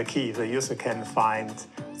 That's the key. The user can find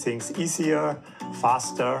things easier,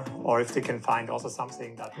 faster, or if they can find also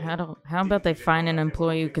something that... How about they find an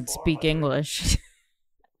employee who could speak English?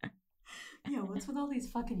 Yeah, what's with all these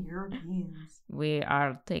fucking Europeans? We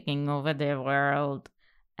are taking over the world.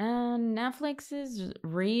 And Netflix is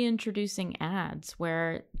reintroducing ads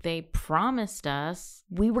where they promised us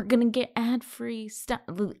we were going to get ad-free stuff.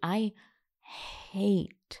 I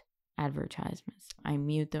hate advertisements. I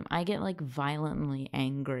mute them. I get like violently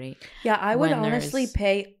angry. Yeah, I would honestly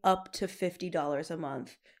pay up to $50 a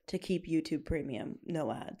month to keep YouTube Premium,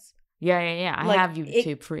 no ads. Yeah. I have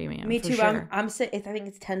YouTube Premium. Me too. Sure. I think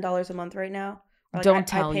it's $10 a month right now. Like Don't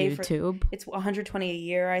tell YouTube. It's $120 a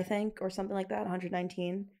year, I think, or something like that.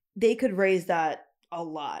 $119. They could raise that a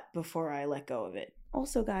lot before I let go of it.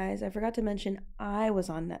 Also, guys, I forgot to mention I was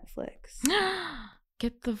on Netflix.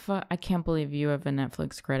 Get the fuck. I can't believe you have a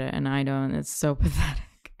Netflix credit and I don't. It's so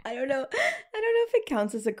pathetic. I don't know if it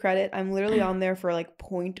counts as a credit. I'm literally on there for like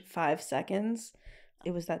 0.5 seconds.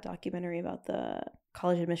 It was that documentary about the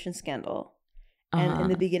college admission scandal. And in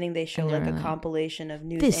the beginning, they show like a compilation of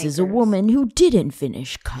news This anchors. is a woman who didn't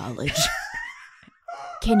finish college.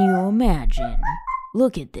 Can you imagine?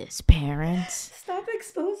 Look at this, parents. Stop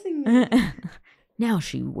exposing me. Now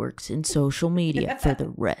she works in social media for the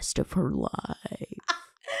rest of her life.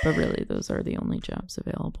 But really, those are the only jobs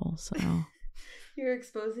available, so... You're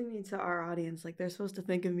exposing me to our audience. Like, they're supposed to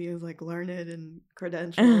think of me as, like, learned and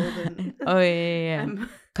credentialed. And Oh, yeah.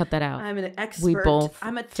 Cut that out. I'm an expert. We both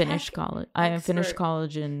I'm a finished college. I finished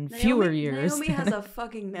college in fewer years. Naomi has a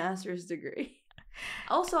fucking master's degree.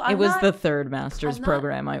 Also, It was the third master's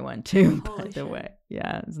program I went to, by the way.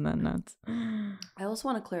 Yeah, isn't that nuts? I also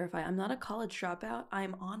want to clarify, I'm not a college dropout.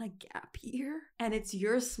 I'm on a gap year. And it's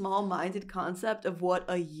your small-minded concept of what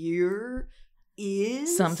a year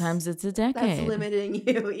is. Sometimes it's a decade. That's limiting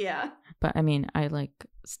you, yeah. But I mean, I like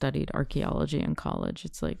studied archaeology in college.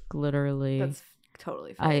 It's like literally. That's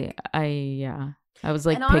totally fake. I was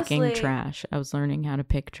like And picking honestly, trash. I was learning how to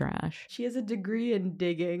pick trash. She has a degree in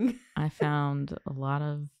digging. I found a lot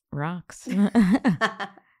of rocks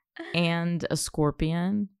and a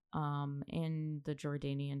scorpion in the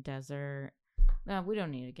Jordanian desert. No, we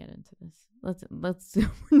don't need to get into this. Let's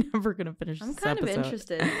we're never gonna finish this episode. I'm kind of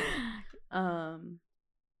interested. I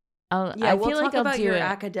We'll feel like talk I'll about do your it.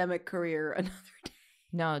 academic career another day.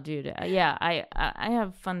 No, dude. Yeah, I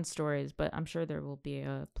have fun stories, but I'm sure there will be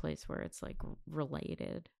a place where it's like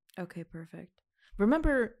related. Okay, perfect.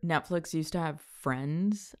 Remember Netflix used to have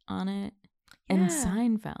Friends on it? And Yeah.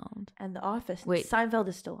 Seinfeld. And The Office. Wait. Seinfeld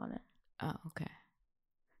is still on it. Oh, okay.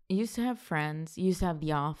 It used to have Friends. It used to have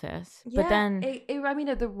The Office. Yeah, But then I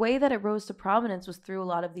mean, the way that it rose to prominence was through a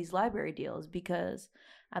lot of these library deals, because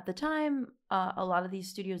at the time, a lot of these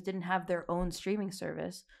studios didn't have their own streaming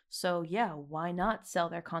service. So yeah, why not sell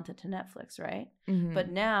their content to Netflix, right? Mhm.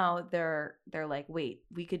 But now they're like, wait,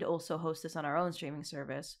 we could also host this on our own streaming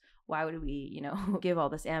service. Why would we, give all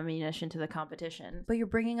this ammunition to the competition? But you're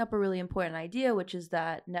bringing up a really important idea, which is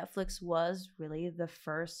that Netflix was really the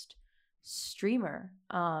first streamer.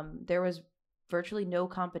 There was virtually no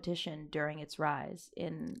competition during its rise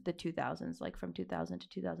in the 2000s, like from 2000 to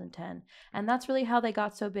 2010. And that's really how they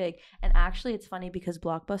got so big. And actually, it's funny because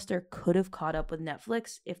Blockbuster could have caught up with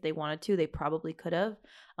Netflix if they wanted to. They probably could have,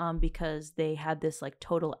 because they had this like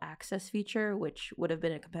total access feature, which would have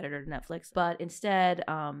been a competitor to Netflix. But instead,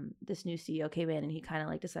 this new CEO came in and he kind of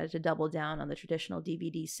like decided to double down on the traditional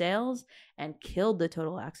DVD sales and killed the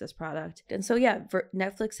total access product. And so, yeah,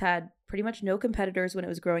 Netflix had pretty much no competitors when it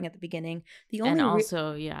was growing at the beginning. The only and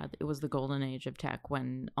also, it was the golden age of tech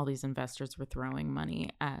when all these investors were throwing money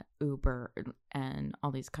at Uber and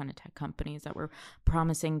all these kind of tech companies that were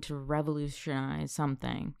promising to revolutionize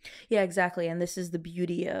something. Yeah, exactly. And this is the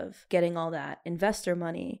beauty of getting all that investor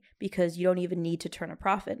money, because you don't even need to turn a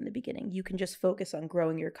profit in the beginning. You can just focus on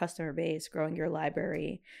growing your customer base, growing your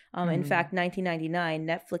library. In fact, 1999,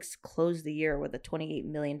 Netflix closed the year with a $28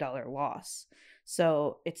 million loss.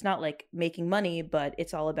 So it's not like making money, but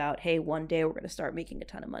it's all about, hey, one day we're going to start making a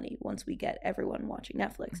ton of money once we get everyone watching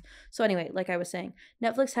Netflix. So anyway, like I was saying,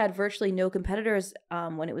 Netflix had virtually no competitors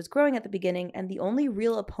when it was growing at the beginning. And the only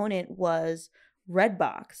real opponent was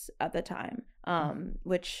Redbox at the time,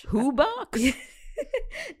 which... Who box?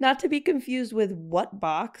 Not to be confused with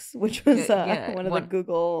Whatbox, which was one of the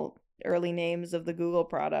Google early names of the Google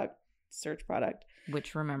product, search product.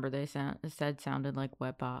 Which, remember, they said sounded like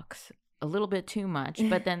Webbox. A little bit too much,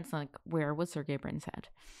 but then it's like, where was Sergey Brin's head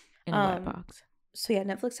in a web box? So yeah,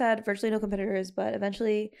 Netflix had virtually no competitors, but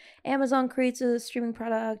eventually Amazon creates a streaming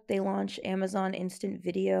product. They launched Amazon Instant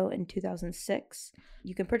Video in 2006.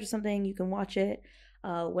 You can purchase something, you can watch it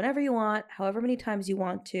whenever you want, however many times you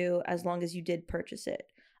want to, as long as you did purchase it.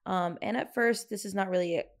 And at first, this is not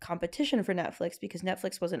really a competition for Netflix because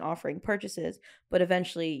Netflix wasn't offering purchases, but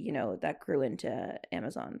eventually, that grew into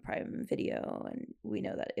Amazon Prime Video, and we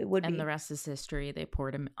know that it would be. And the rest is history. They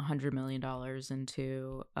poured $100 million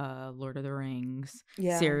into Lord of the Rings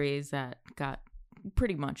series that got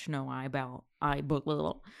pretty much no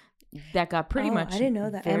that got pretty much. I didn't know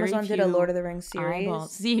that Amazon did a Lord of the Rings series.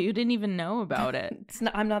 Eyeballs. See, you didn't even know about it.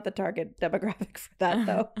 I'm not the target demographic for that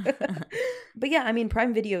though. But yeah, I mean,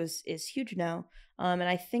 Prime Video is huge now, and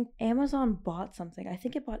I think Amazon bought something. I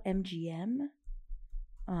think it bought MGM.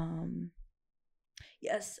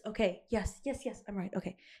 Yes. Okay. Yes. I'm right.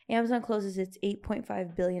 Okay. Amazon closes its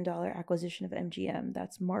 $8.5 billion acquisition of MGM.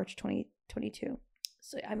 That's March 2022.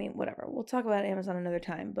 So, I mean, whatever. We'll talk about Amazon another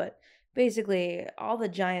time, but basically all the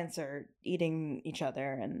giants are eating each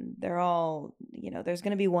other, and they're all, there's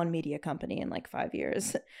going to be one media company in like 5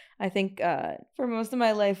 years. I think for most of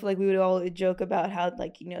my life, like we would all joke about how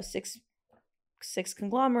like, six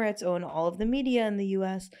conglomerates own all of the media in the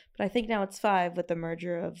US, but I think now it's 5 with the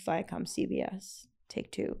merger of Viacom, CBS,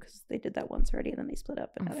 Take-Two, because they did that once already and then they split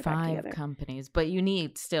up and now they're back together. 5 companies, but you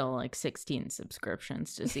need still like 16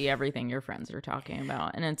 subscriptions to see everything your friends are talking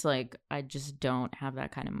about, and it's like I just don't have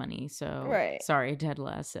that kind of money, so sorry, Ted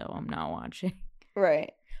Lasso, I'm not watching.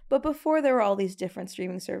 Right. But before there were all these different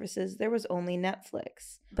streaming services, there was only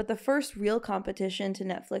Netflix. But the first real competition to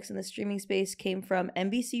Netflix in the streaming space came from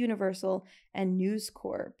NBC Universal and News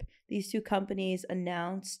Corp. These two companies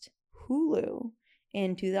announced Hulu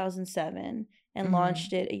in 2007 and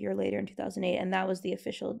launched it a year later in 2008. And that was the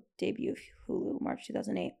official debut of Hulu, March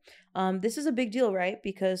 2008. This is a big deal, right?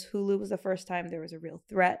 Because Hulu was the first time there was a real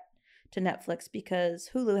threat to Netflix, because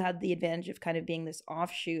Hulu had the advantage of kind of being this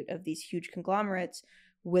offshoot of these huge conglomerates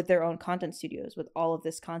with their own content studios, with all of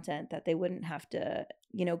this content that they wouldn't have to,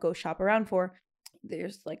 go shop around for.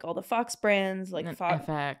 There's like all the Fox brands, like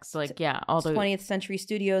FX, like all the 20th Century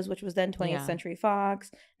Studios, which was then 20th Century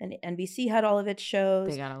Fox, and NBC had all of its shows.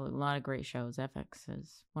 They got a lot of great shows. FX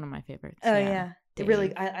is one of my favorites. Oh yeah.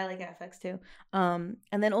 Really, I like FX too. And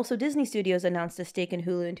then also Disney Studios announced a stake in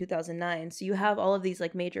Hulu in 2009. So you have all of these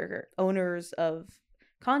like major owners of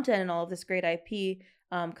content and all of this great IP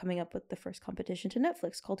coming up with the first competition to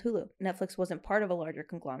Netflix called Hulu. Netflix wasn't part of a larger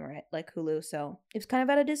conglomerate like Hulu, so it was kind of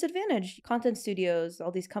at a disadvantage. Content studios,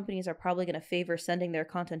 all these companies are probably going to favor sending their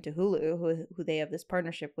content to Hulu, who they have this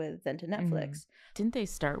partnership with, than to Netflix. Didn't they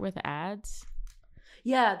start with ads?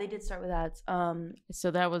 Yeah, they did start with ads.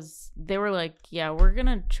 So they were like, we're going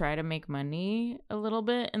to try to make money a little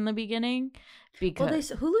bit in the beginning.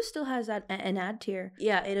 Because Hulu still has an ad tier.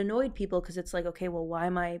 Yeah, it annoyed people because it's like, okay, well, why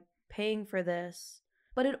am I paying for this?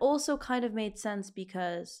 But it also kind of made sense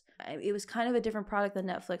because it was kind of a different product than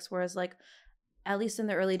Netflix, whereas like, at least in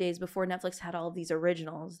the early days before Netflix had all of these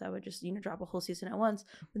originals that would just, drop a whole season at once.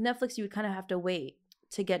 With Netflix, you would kind of have to wait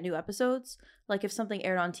to get new episodes. Like if something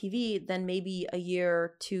aired on TV, then maybe a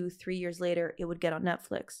year, 2-3 years later, it would get on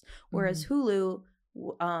Netflix. Whereas Hulu,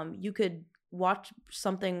 you could watch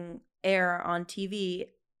something air on TV,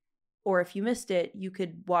 or if you missed it, you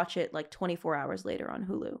could watch it like 24 hours later on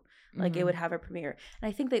Hulu. Like it would have a premiere. And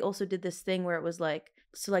I think they also did this thing where it was like,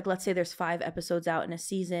 so like let's say there's 5 episodes out in a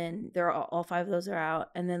season, there are all 5 of those are out,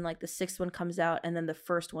 and then like the 6th one comes out, and then the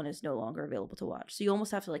first one is no longer available to watch. So you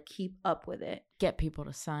almost have to like keep up with it, get people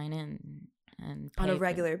to sign in and on a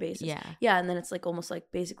regular basis. Yeah, and then it's like almost like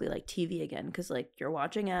basically like TV again, because like you're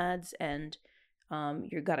watching ads and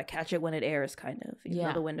you gotta catch it when it airs, kind of. Even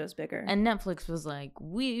though the window's bigger. And Netflix was like,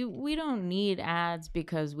 we don't need ads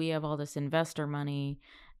because we have all this investor money,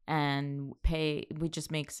 and we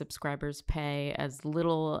just make subscribers pay as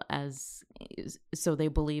little as so they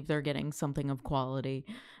believe they're getting something of quality,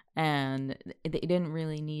 and they didn't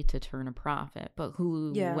really need to turn a profit. But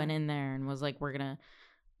Hulu went in there and was like, we're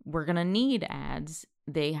gonna need ads.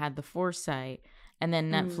 They had the foresight. And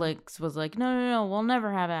then Netflix was like, no, we'll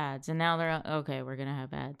never have ads. And now they're okay, we're gonna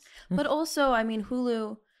have ads. But also, I mean,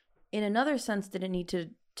 Hulu in another sense didn't need to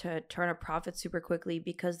turn a profit super quickly,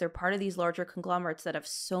 because they're part of these larger conglomerates that have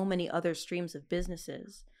so many other streams of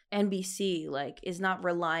businesses. NBC like is not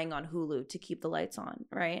relying on Hulu to keep the lights on,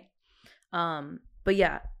 right? But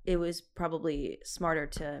yeah, it was probably smarter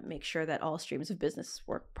to make sure that all streams of business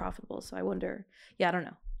were profitable. So I wonder, I don't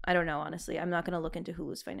know, honestly. I'm not going to look into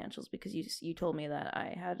Hulu's financials, because you told me that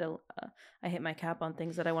I hit my cap on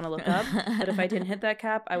things that I want to look up. But if I didn't hit that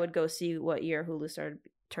cap, I would go see what year Hulu started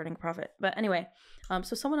turning profit. But anyway,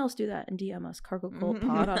 so someone else do that and DM us, Cargo Cult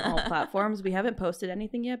Pod on all platforms. We haven't posted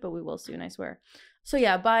anything yet, but we will soon, I swear. So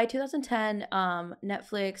yeah, by 2010,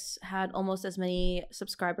 Netflix had almost as many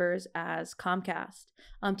subscribers as Comcast.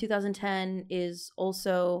 2010 is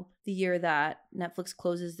also the year that Netflix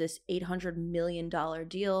closes this $800 million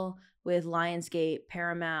deal with Lionsgate,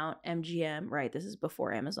 Paramount, MGM, right? This is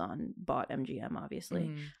before Amazon bought MGM,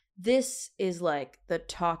 obviously. This is like the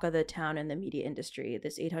talk of the town in the media industry,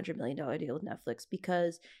 this $800 million deal with Netflix,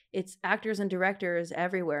 because it's actors and directors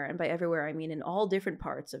everywhere. And by everywhere, I mean in all different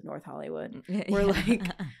parts of North Hollywood.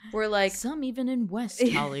 We're like some even in West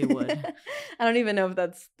Hollywood. I don't even know if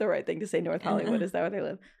that's the right thing to say. North Hollywood, is that where they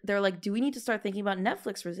live? They're like, do we need to start thinking about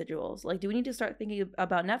Netflix residuals? Like, do we need to start thinking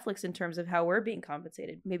about Netflix in terms of how we're being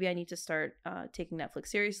compensated? Maybe I need to start taking Netflix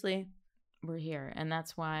seriously. We're here. And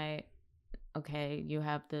that's why... Okay, you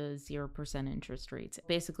have the 0% interest rates.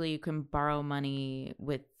 Basically, you can borrow money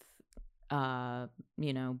with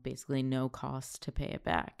basically no cost to pay it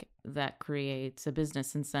back. That creates a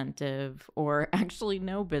business incentive, or actually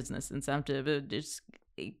no business incentive.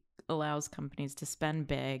 It allows companies to spend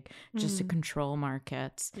big just to control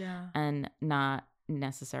markets and not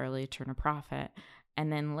necessarily turn a profit.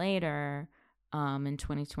 And then later, in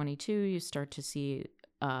 2022, you start to see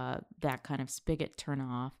that kind of spigot turn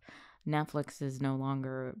off. Netflix is no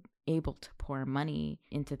longer able to pour money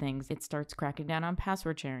into things. It starts cracking down on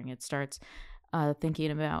password sharing. It starts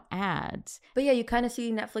thinking about ads. But yeah, you kind of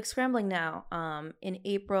see Netflix scrambling now. In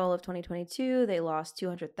April of 2022, they lost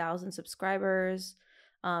 200,000 subscribers.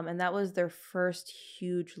 And that was their first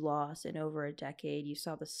huge loss in over a decade. You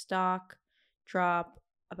saw the stock drop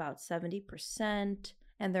about 70%,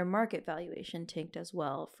 and their market valuation tanked as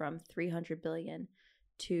well, from $300 billion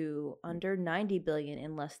to under $90 billion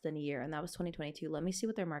in less than a year. And that was 2022. Let me see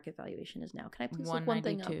what their market valuation is now. Can I please look one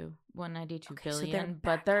thing up? 192 Okay, billion. so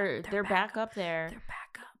they're back up there. They're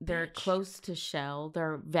back up. They're close to Shell.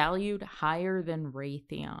 They're valued higher than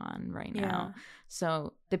Raytheon right now.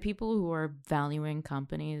 So the people who are valuing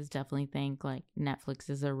companies definitely think like Netflix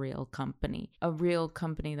is a real company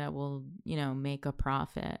that will, make a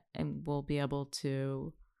profit and will be able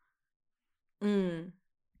to,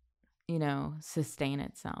 sustain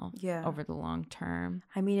itself over the long term.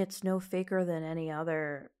 I mean, it's no faker than any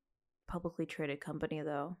other publicly traded company,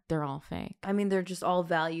 though. They're all fake. I mean, they're just all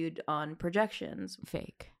valued on projections.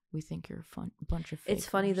 Fake. We think you're a bunch of fakers. It's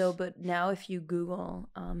funny, though, but now if you Google,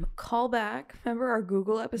 call back, remember our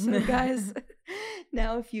Google episode, guys?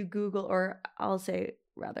 Now if you Google, or I'll say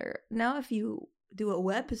rather, now if you do a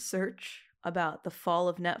web search about the fall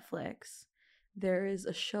of Netflix, there is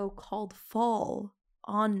a show called Fall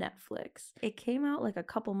on Netflix. It came out like a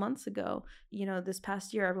couple months ago. This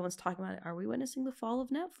past year, everyone's talking about it. Are we witnessing the fall of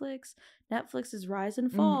Netflix? Netflix's rise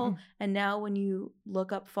and fall. And now when you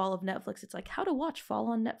look up fall of Netflix, it's like how to watch Fall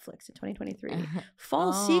on Netflix in 2023.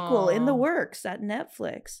 Fall sequel in the works at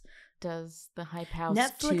Netflix. Does the Hype House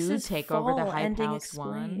Netflix 2 take over the Hype House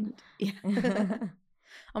explained. 1? Yeah.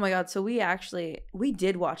 Oh my God. So we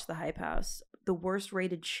did watch the Hype House, the worst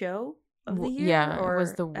rated show of the year. Yeah, it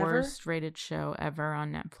was the worst rated show ever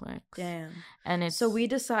on Netflix. Damn. And so we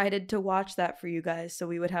decided to watch that for you guys so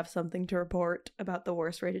we would have something to report about the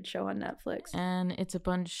worst rated show on Netflix. And it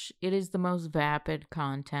is the most vapid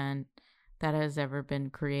content that has ever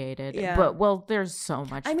been created. Yeah. But there's so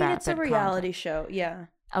much it's a reality content show. Yeah.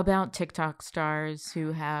 About TikTok stars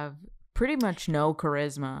who have pretty much no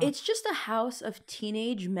charisma. It's just a house of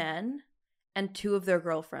teenage men and two of their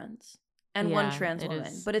girlfriends. And one trans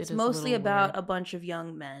woman. But it's mostly about a bunch of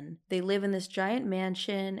young men. They live in this giant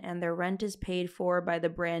mansion, and their rent is paid for by the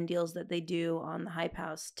brand deals that they do on the Hype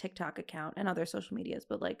House TikTok account and other social medias.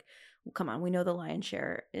 But come on, we know the lion's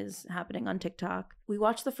share is happening on TikTok. We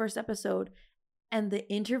watched the first episode, and the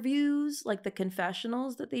interviews, like the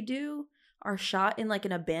confessionals that they do, are shot in like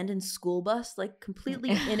an abandoned school bus, like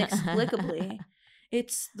completely inexplicably.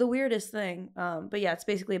 It's the weirdest thing. But yeah, it's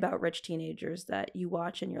basically about rich teenagers that you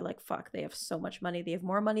watch and you're like, fuck, they have so much money. They have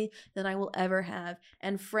more money than I will ever have.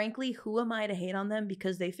 And frankly, who am I to hate on them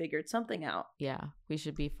because they figured something out? Yeah, we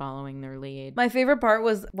should be following their lead. My favorite part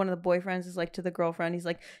was one of the boyfriends is like to the girlfriend, he's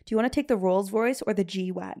like, do you want to take the Rolls Royce or the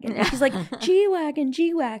G-Wagon? And she's like, G-Wagon,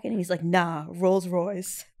 G-Wagon. And he's like, nah, Rolls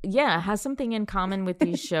Royce. Yeah, it has something in common with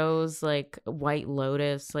these shows like White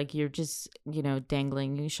Lotus. Like you're just,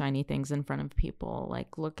 dangling shiny things in front of people.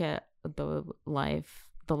 Like look at the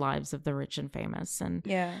lives of the rich and famous. And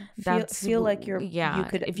feel like you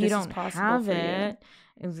could, if you don't have it,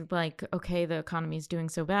 it's like, okay, the economy's doing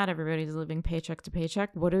so bad. Everybody's living paycheck to paycheck.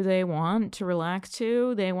 What do they want to relax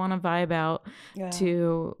to? They want to vibe out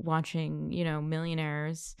to watching,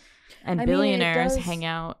 millionaires and billionaires hang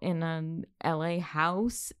out in an LA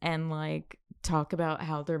house and like talk about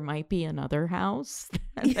how there might be another house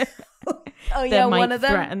that might one of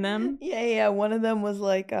them threaten them. Yeah. One of them was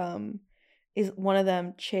like,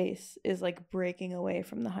 Chase is like breaking away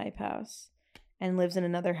from the Hype House and lives in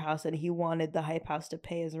another house, and he wanted the Hype House to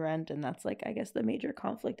pay his rent, and that's like, I guess, the major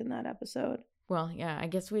conflict in that episode. Well, yeah, I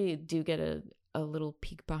guess we do get a little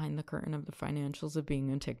peek behind the curtain of the financials of being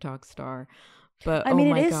a TikTok star. But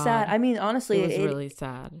it is sad. I mean, honestly, it was really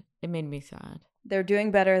sad. It made me sad. They're doing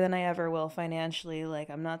better than I ever will financially. Like,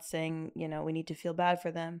 I'm not saying, we need to feel bad for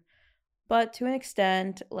them, but to an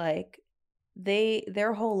extent, like,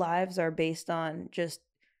 their whole lives are based on just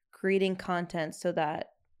creating content so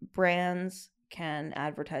that brands can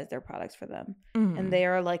advertise their products for them. And they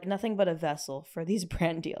are like nothing but a vessel for these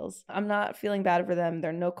brand deals. I'm not feeling bad for them.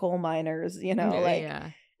 They're no coal miners,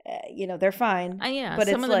 they're fine. Yeah, but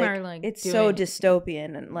some it's of them like, are like it's so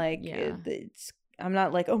dystopian and like it's I'm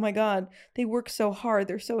not like, oh my God, they work so hard.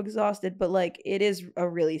 They're so exhausted. But like, it is a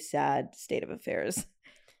really sad state of affairs.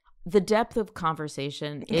 The depth of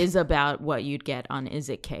conversation is about what you'd get on Is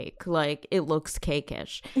It Cake? Like, it looks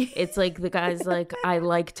cake-ish. It's like the guy's like, I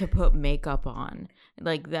like to put makeup on.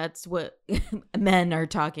 Like, that's what men are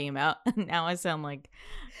talking about. Now I sound like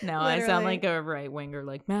a right-winger.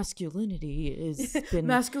 Like, masculinity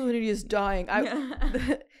is dying.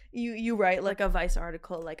 You write like a Vice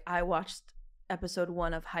article, like, I watched episode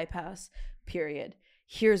 1 of High Pass, period.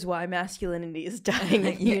 Here's why masculinity is dying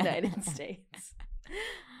in the United States.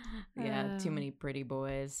 Yeah, too many pretty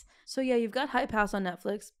boys. So yeah, you've got High Pass on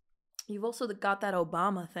Netflix. You've also got that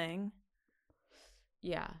Obama thing.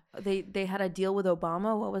 Yeah. They had a deal with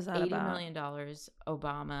Obama. What was that about? $80 million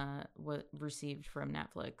Obama received from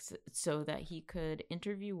Netflix so that he could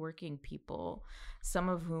interview working people, some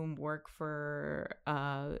of whom work for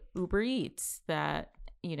Uber Eats, that,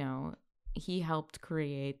 you know, he helped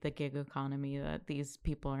create the gig economy that these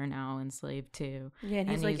people are now enslaved to. Yeah, and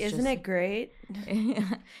he's like, isn't it great?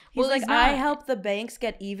 Well, like, I helped the banks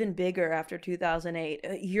get even bigger after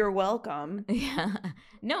 2008. You're welcome. Yeah.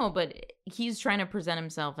 No, but he's trying to present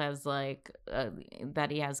himself as like that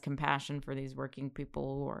he has compassion for these working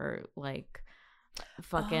people who are like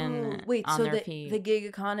fucking on so their feet. The gig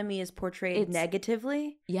economy is portrayed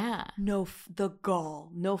negatively? Yeah. No, the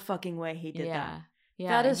gall. No fucking way he did that.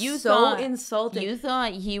 Yeah, that is so insulting. You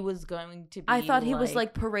thought he was going to be I thought he was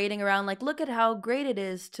like parading around like, look at how great it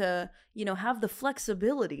is to, you know, have the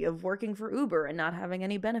flexibility of working for Uber and not having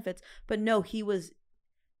any benefits. But no, he was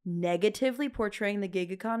negatively portraying the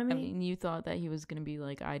gig economy. I mean, you thought that he was going to be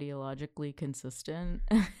like ideologically consistent.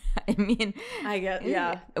 I mean, I get,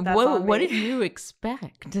 yeah. What did you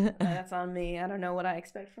expect? That's on me. I don't know what I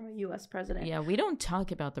expect from a U.S. president. Yeah, we don't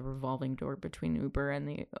talk about the revolving door between Uber and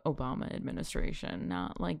the Obama administration,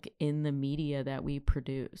 not like in the media that we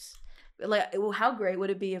produce. Like, well, how great would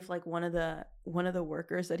it be if like one of the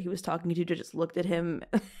workers that he was talking to just looked at him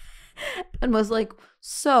and was like,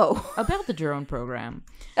 so about the drone program.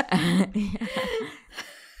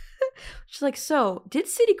 She's like, so did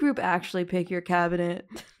Citigroup actually pick your cabinet?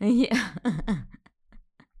 Yeah.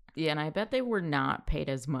 Yeah, and I bet they were not paid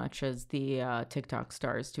as much as the TikTok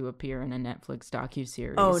stars to appear in a Netflix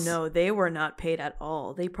docuseries. Oh no, they were not paid at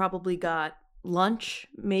all. They probably got lunch,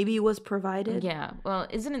 maybe was provided. Yeah, well,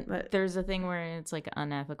 there's a thing where it's like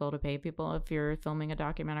unethical to pay people if you're filming a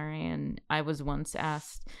documentary, and I was once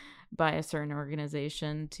asked by a certain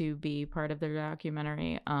organization to be part of their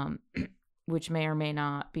documentary, which may or may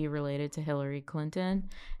not be related to Hillary Clinton,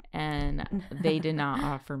 and they did not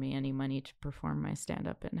offer me any money to perform my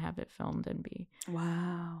stand-up and have it filmed and be.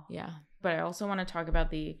 Wow. Yeah, but I also want to talk about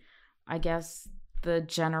the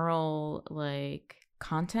general like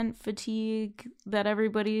content fatigue that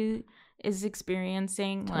everybody is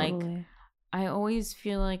experiencing. Totally. Like, I always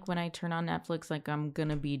feel like when I turn on Netflix, like I'm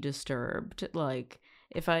gonna be disturbed. Like,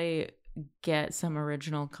 if I get some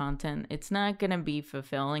original content, it's not gonna be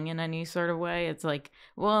fulfilling in any sort of way. It's like,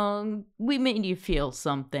 well, we made you feel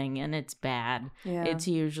something and it's bad. Yeah. It's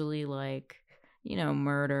usually like, you know,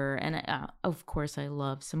 murder, and of course I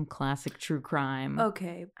love some classic true crime.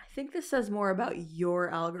 Okay, I think this says more about your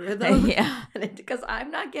algorithm. Yeah, because I'm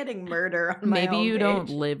not getting murder on my maybe own you page. don't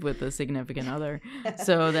live with a significant other,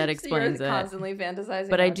 so that explains so you're it. Constantly fantasizing.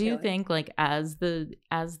 But I about do killing. think like as the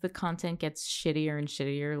content gets shittier and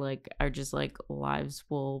shittier, like our just like lives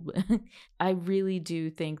will. I really do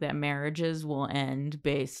think that marriages will end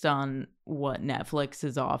based on what Netflix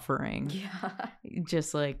is offering. Yeah.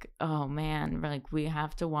 Just like, oh man, like we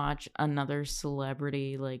have to watch another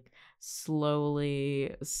celebrity like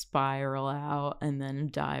slowly spiral out and then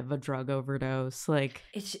die of a drug overdose. Like,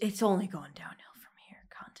 it's only going downhill from here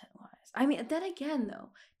content wise. I mean, then again though,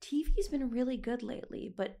 TV's been really good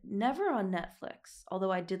lately, but never on Netflix.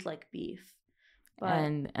 Although I did like Beef. But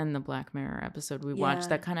and the Black Mirror episode we watched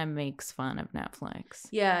that kind of makes fun of Netflix.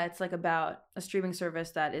 Yeah, it's like about a streaming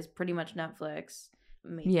service that is pretty much Netflix.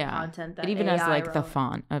 Content that it even AI has like wrote. the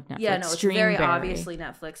font of Netflix. Yeah, no, it's very Streamberry. obviously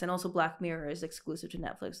Netflix, and also Black Mirror is exclusive to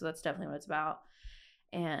Netflix, so that's definitely what it's about.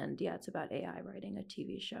 And yeah, it's about AI writing a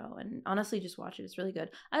TV show, and honestly, just watch it; it's really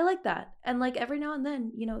good. I like that, and like every now and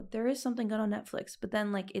then, you know, there is something good on Netflix, but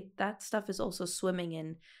then like that stuff is also swimming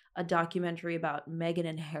in a documentary about Meghan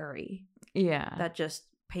and Harry. Yeah, that just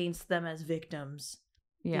paints them as victims.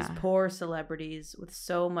 Yeah, these poor celebrities with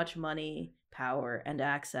so much money, power, and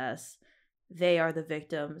access. They are the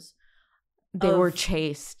victims. They were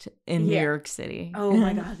chased in New York City. Oh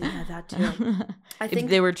my God, yeah, that too. I think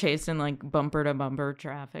they were chased in like bumper to bumper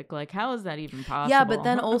traffic. Like, how is that even possible? Yeah, but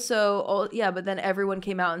then but then everyone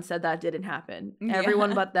came out and said that didn't happen. Yeah.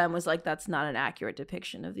 Everyone but them was like, that's not an accurate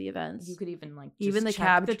depiction of the events. You could even like even the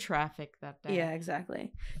check the traffic that day. Yeah,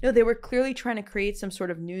 exactly. No, they were clearly trying to create some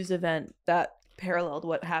sort of news event that paralleled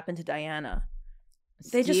what happened to Diana.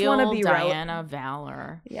 They just want to be Diana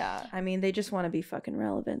Valor. Yeah, I mean, they just want to be fucking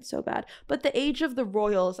relevant so bad. But the age of the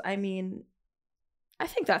royals, I mean, I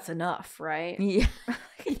think that's enough, right? Yeah.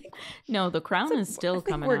 No, The Crown is still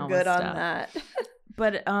coming we're out. We're good with on stuff. that.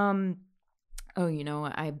 But oh, you know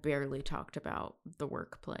what? I barely talked about the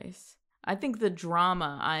workplace. I think the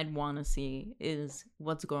drama I'd want to see is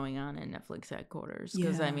what's going on in Netflix headquarters.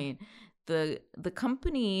 Because I mean, the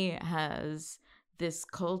company has this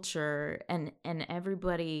culture, and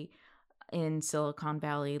everybody in Silicon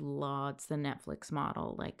Valley lauds the Netflix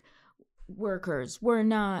model. Like, workers, we're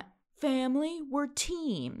not family, we're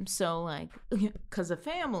team. So like, because a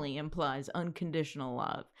family implies unconditional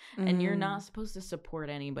love, and you're not supposed to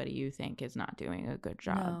support anybody you think is not doing a good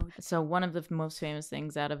job. No. So one of the most famous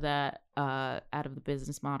things out of that out of the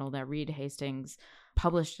business model that Reed Hastings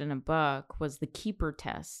published in a book was the keeper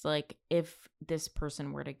test. Like, if this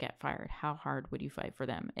person were to get fired, how hard would you fight for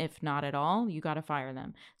them? If not at all, you got to fire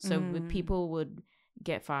them. So people would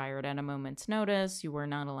get fired at a moment's notice. You were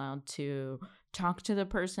not allowed to talk to the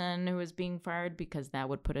person who was being fired because that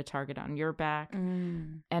would put a target on your back.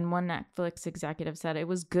 And one Netflix executive said it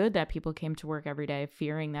was good that people came to work every day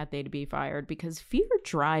fearing that they'd be fired, because fear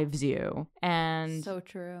drives you. And so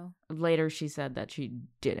true. Later she said that she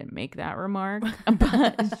didn't make that remark,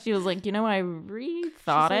 but she was like, I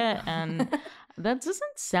rethought it, and that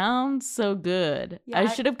doesn't sound so good. Yeah, I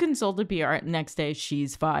should have consulted PR. Next day,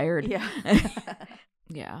 she's fired. Yeah.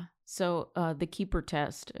 Yeah. So the keeper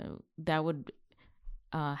test, that would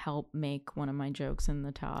help make one of my jokes in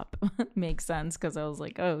the top make sense, because I was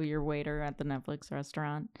like, oh, your waiter at the Netflix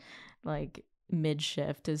restaurant, like,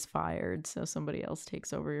 mid-shift is fired, so somebody else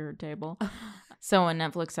takes over your table. So when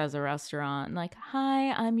Netflix has a restaurant, like,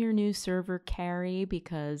 hi, I'm your new server, Carrie,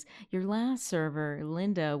 because your last server,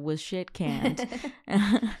 Linda, was shit canned.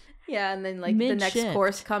 Yeah, and then like the next Mid-shift.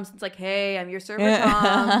 course comes, it's like, hey, I'm your server,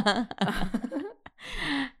 Tom.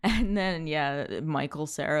 And then, Michael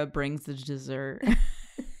Cera brings the dessert.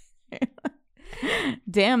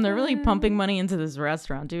 Damn, they're really pumping money into this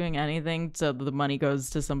restaurant, doing anything so the money goes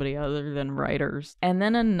to somebody other than writers. And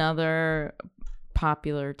then another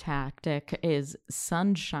popular tactic is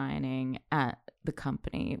sunshining at the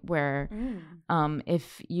company, where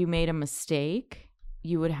if you made a mistake,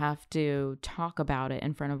 you would have to talk about it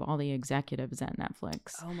in front of all the executives at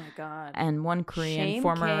Netflix. Oh my God. And one Korean Shame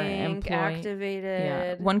former kink employee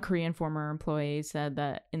activated. one Korean former employee said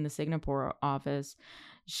that in the Singapore office,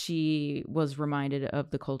 she was reminded of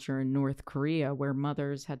the culture in North Korea, where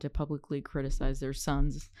mothers had to publicly criticize their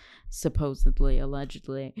sons, supposedly,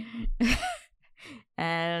 allegedly.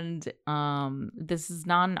 And this is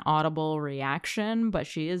not an audible reaction, but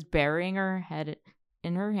she is burying her head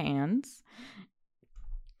in her hands.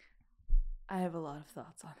 I have a lot of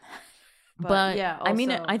thoughts on that. But yeah, I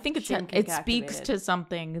mean, also I think it speaks activated. to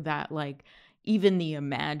something that, like, even the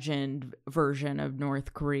imagined version of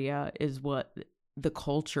North Korea is what the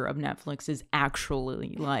culture of Netflix is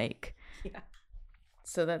actually like. Yeah.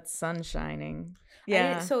 So that's sunshining.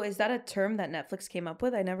 Yeah. So is that a term that Netflix came up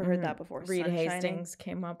with? I never heard that before. Reed Sunshining? Hastings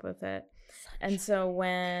came up with it. And so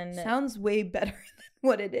when Sounds way better than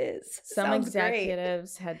what it is. some Sounds great.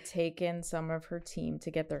 executives had taken some of her team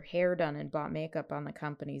to get their hair done and bought makeup on the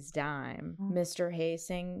company's dime, Mr.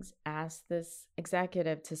 Hastings asked this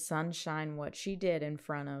executive to sunshine what she did in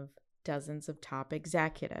front of dozens of top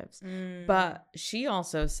executives. But she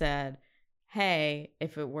also said, hey,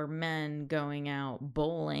 if it were men going out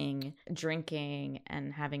bowling, drinking,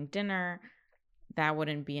 and having dinner, that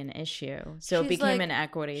wouldn't be an issue. So it She's became like- an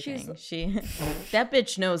equity she's- thing. That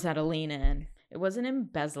bitch knows how to lean in. It wasn't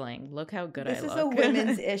embezzling. Look how good This I is look. a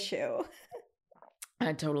women's issue.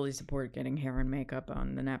 I totally support getting hair and makeup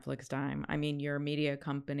on the Netflix dime. I mean, you're a media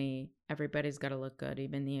company. Everybody's got to look good,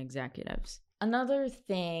 even the executives. Another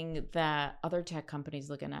thing that other tech companies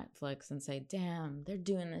look at Netflix and say, damn, they're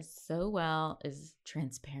doing this so well, is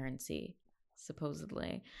transparency,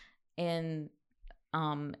 supposedly. In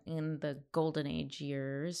the golden age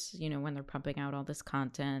years, when they're pumping out all this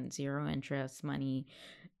content, zero interest money,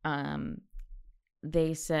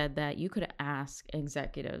 they said that you could ask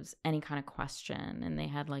executives any kind of question, and they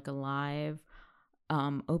had like a live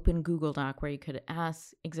open Google Doc where you could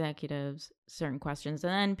ask executives certain questions.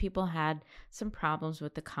 And then people had some problems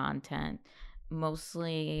with the content,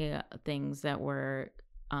 mostly things that were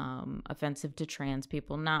offensive to trans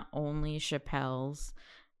people, not only Chappelle's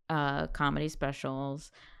comedy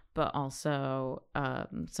specials, but also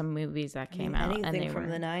some movies that came out. Anything and they from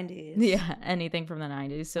were, the 90s. Yeah, anything from the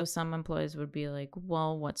 90s. So some employees would be like,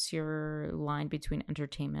 well, what's your line between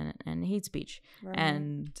entertainment and hate speech? Right.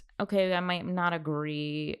 And okay, I might not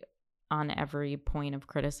agree on every point of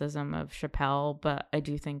criticism of Chappelle, but I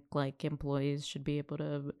do think like employees should be able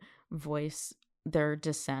to voice their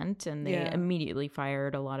dissent, and they immediately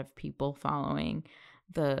fired a lot of people following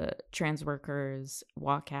the trans workers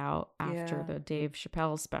walk out after the Dave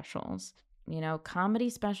Chappelle specials. You know, comedy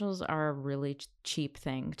specials are a really cheap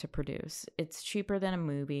thing to produce. It's cheaper than a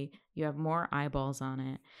movie. You have more eyeballs on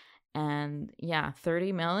it. And yeah,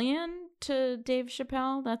 30 million to Dave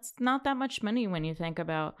Chappelle, that's not that much money when you think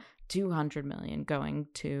about 200 million going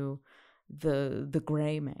to the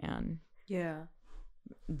Gray Man. Yeah.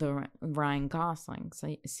 The Ryan Gosling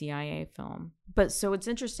CIA film. But so it's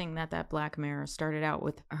interesting that Black Mirror started out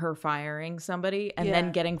with her firing somebody and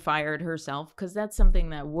then getting fired herself, because that's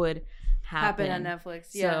something that would happen on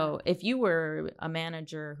Netflix. So if you were a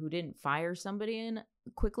manager who didn't fire somebody in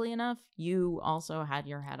quickly enough, you also had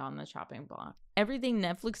your head on the chopping block. Everything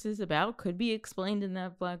Netflix is about could be explained in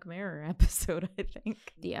that Black Mirror episode, I think.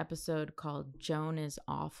 The episode called Joan is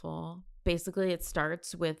Awful. Basically, it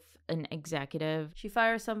starts with an executive. She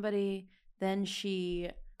fires somebody, then she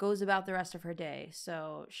goes about the rest of her day.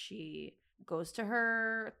 So she goes to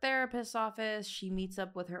her therapist's office. She meets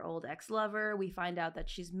up with her old ex-lover. We find out that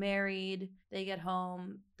she's married. They get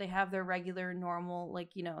home. They have their regular, normal,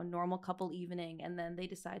 normal couple evening. And then they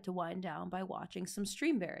decide to wind down by watching some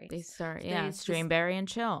Streamberry. They start, Streamberry and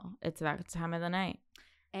chill. It's that time of the night.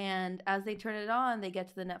 And as they turn it on, they get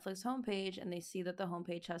to the Netflix homepage and they see that the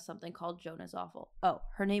homepage has something called Joan is Awful. Oh,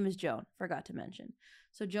 her name is Joan. Forgot to mention.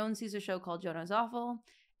 So Joan sees a show called Joan is Awful,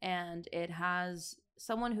 and it has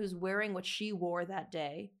someone who's wearing what she wore that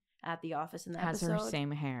day at the office in the episode. Has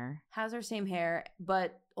her same hair,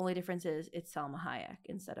 but only difference is it's Salma Hayek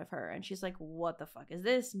instead of her. And she's like, what the fuck is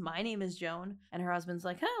this? My name is Joan. And her husband's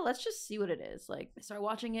like, let's just see what it is. Like, I start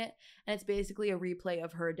watching it, and it's basically a replay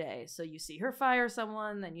of her day. So you see her fire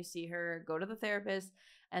someone, then you see her go to the therapist,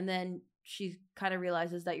 and then she kind of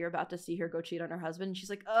realizes that you're about to see her go cheat on her husband. And she's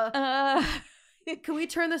like, can we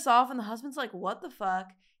turn this off? And the husband's like, what the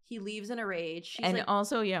fuck? He leaves in a rage. She's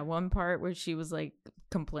also, one part where she was like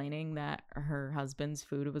complaining that her husband's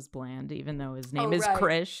food was bland, even though his name is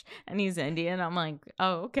Krish and he's Indian. I'm like,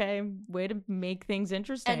 oh, okay. Way to make things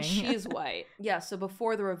interesting. And she's white. Yeah. So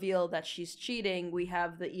before the reveal that she's cheating, we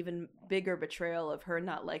have the even bigger betrayal of her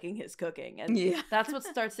not liking his cooking. And that's what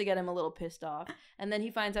starts to get him a little pissed off. And then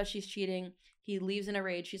he finds out she's cheating. He leaves in a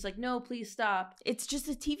rage. She's like, no, please stop. It's just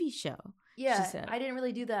a TV show. Yeah, I didn't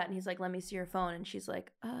really do that. And he's like, let me see your phone. And she's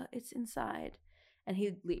like, it's inside. And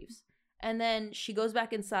he leaves. And then she goes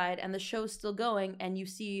back inside and the show's still going. And you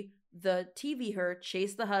see the TV her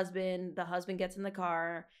chase the husband. The husband gets in the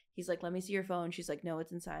car. He's like, let me see your phone. She's like, no,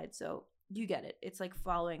 it's inside. So you get it. It's like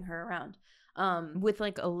following her around. With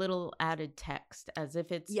like a little added text as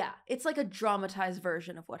if it's... Yeah, it's like a dramatized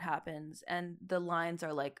version of what happens. And the lines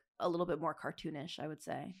are like a little bit more cartoonish, I would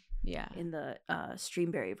say. Yeah. In the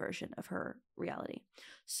Streamberry version of her reality.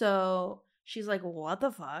 So she's like, what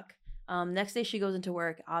the fuck? Next day she goes into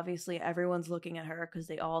work. Obviously, everyone's looking at her because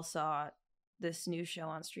they all saw this new show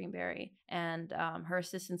on Streamberry. And her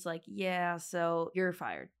assistant's like, yeah, so you're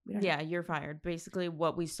fired. You're fired. Basically,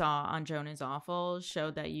 what we saw on Joan is Awful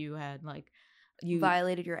showed that you had like... You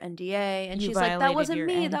violated your NDA. And she's like, that wasn't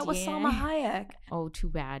me. NDA. That was Salma Hayek. Oh, too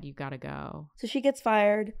bad. You gotta go. So she gets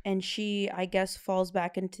fired, and she, I guess, falls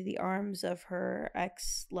back into the arms of her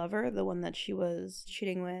ex-lover, the one that she was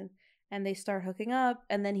cheating with. And they start hooking up,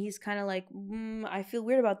 and then he's kind of like, I feel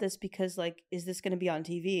weird about this because, like, is this going to be on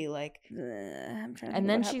TV? Like, I'm trying to think. And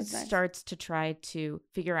then she starts to try to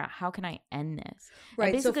figure out, how can I end this? Right.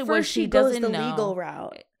 And basically, so first she goes the legal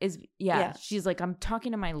route. She's like, I'm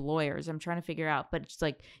talking to my lawyers. I'm trying to figure out. But it's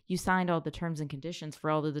like, you signed all the terms and conditions for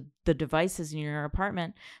all of the devices in your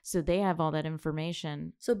apartment, so they have all that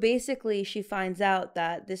information. So basically, she finds out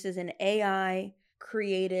that this is an AI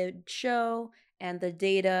created show, and the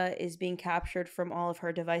data is being captured from all of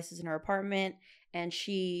her devices in her apartment, and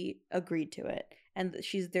she agreed to it. And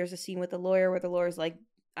there's a scene with the lawyer where the lawyer's like,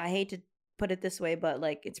 I hate to put it this way, but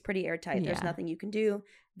like, it's pretty airtight. There's nothing you can do.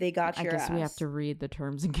 they got I your guess ass. we have to read the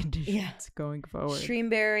terms and conditions going forward.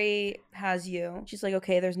 Streamberry has you. She's like,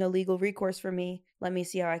 okay, there's no legal recourse for me. Let me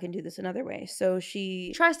see how I can do this another way. So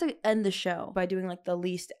she tries to end the show by doing like the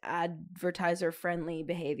least advertiser friendly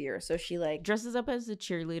behavior. So she like dresses up as a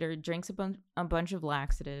cheerleader, drinks a bunch of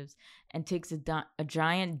laxatives, and takes a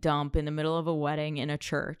giant dump in the middle of a wedding in a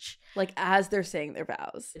church. Like as they're saying their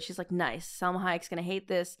vows. She's like, nice. Salma Hayek's going to hate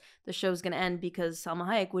this. The show's going to end because Salma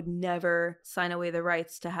Hayek would never sign away the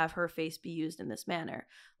rights to have her face be used in this manner.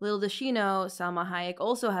 Little does she know, Salma Hayek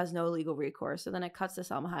also has no legal recourse. So then it cuts to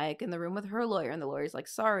Salma Hayek in the room with her lawyer, and the lawyer's like,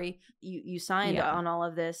 sorry, you signed on all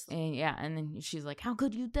of this. And and then she's like, how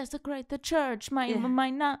could you desecrate the church? My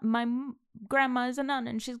grandma is a nun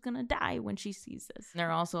and she's gonna die when she sees this. And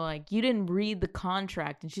they're also like, you didn't read the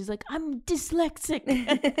contract. And she's like, I'm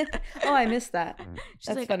dyslexic. Oh, I missed that. She's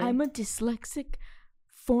That's like, funny. I'm a dyslexic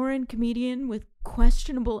foreign comedian with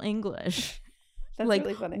questionable English. That's like,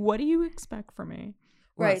 really funny. What do you expect from me?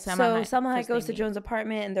 Right. Well, so Salma Hayek first goes they to Joan's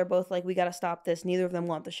apartment and they're both like, we got to stop this. Neither of them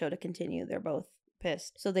want the show to continue. They're both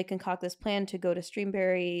pissed. So they concoct this plan to go to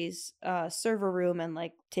Streamberry's server room and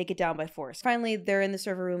like take it down by force. Finally, they're in the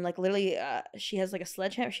server room. Like literally, she has like a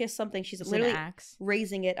sledgehammer. She has something. She's literally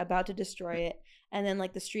raising it, about to destroy it. And then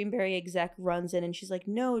like the Streamberry exec runs in and she's like,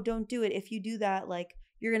 no, don't do it. If you do that, like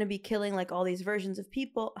you're going to be killing like all these versions of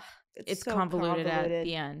people. It's so convoluted at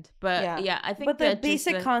the end. But I think but the that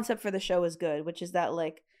basic concept for the show is good, which is that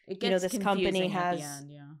like, it you know, gets this company confusing at has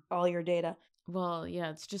the end, all your data. Well,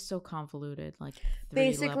 yeah, it's just so convoluted. Like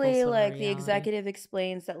basically, like the executive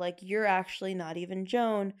explains that like you're actually not even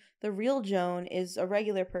Joan. The real Joan is a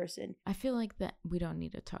regular person. I feel like that we don't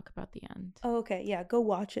need to talk about the end. Oh, okay, yeah, go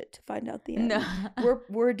watch it to find out the end. No.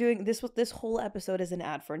 we're doing this. This whole episode is an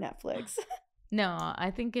ad for Netflix. No,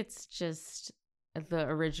 I think it's just the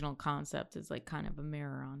original concept is like kind of a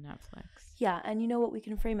mirror on Netflix. Yeah, and you know what? We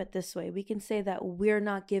can frame it this way. We can say that we're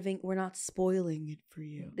not spoiling it for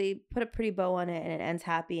you. They put a pretty bow on it and it ends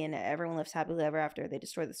happy and everyone lives happily ever after. They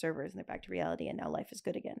destroy the servers and they're back to reality and now life is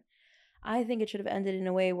good again. I think it should have ended in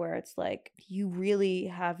a way where it's like you really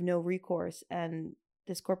have no recourse and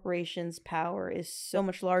this corporation's power is so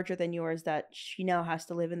much larger than yours that she now has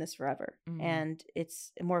to live in this forever. Mm-hmm. And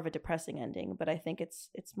it's more of a depressing ending, but I think it's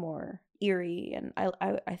more eerie and I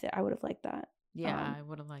would have liked that. Yeah, I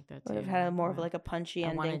would have liked that too. Would have had more of like a punchy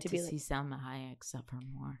ending wanted to be see like Salma Hayek suffer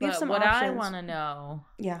more. We have But some what options. I want to know,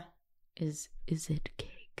 yeah, is it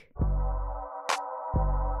cake?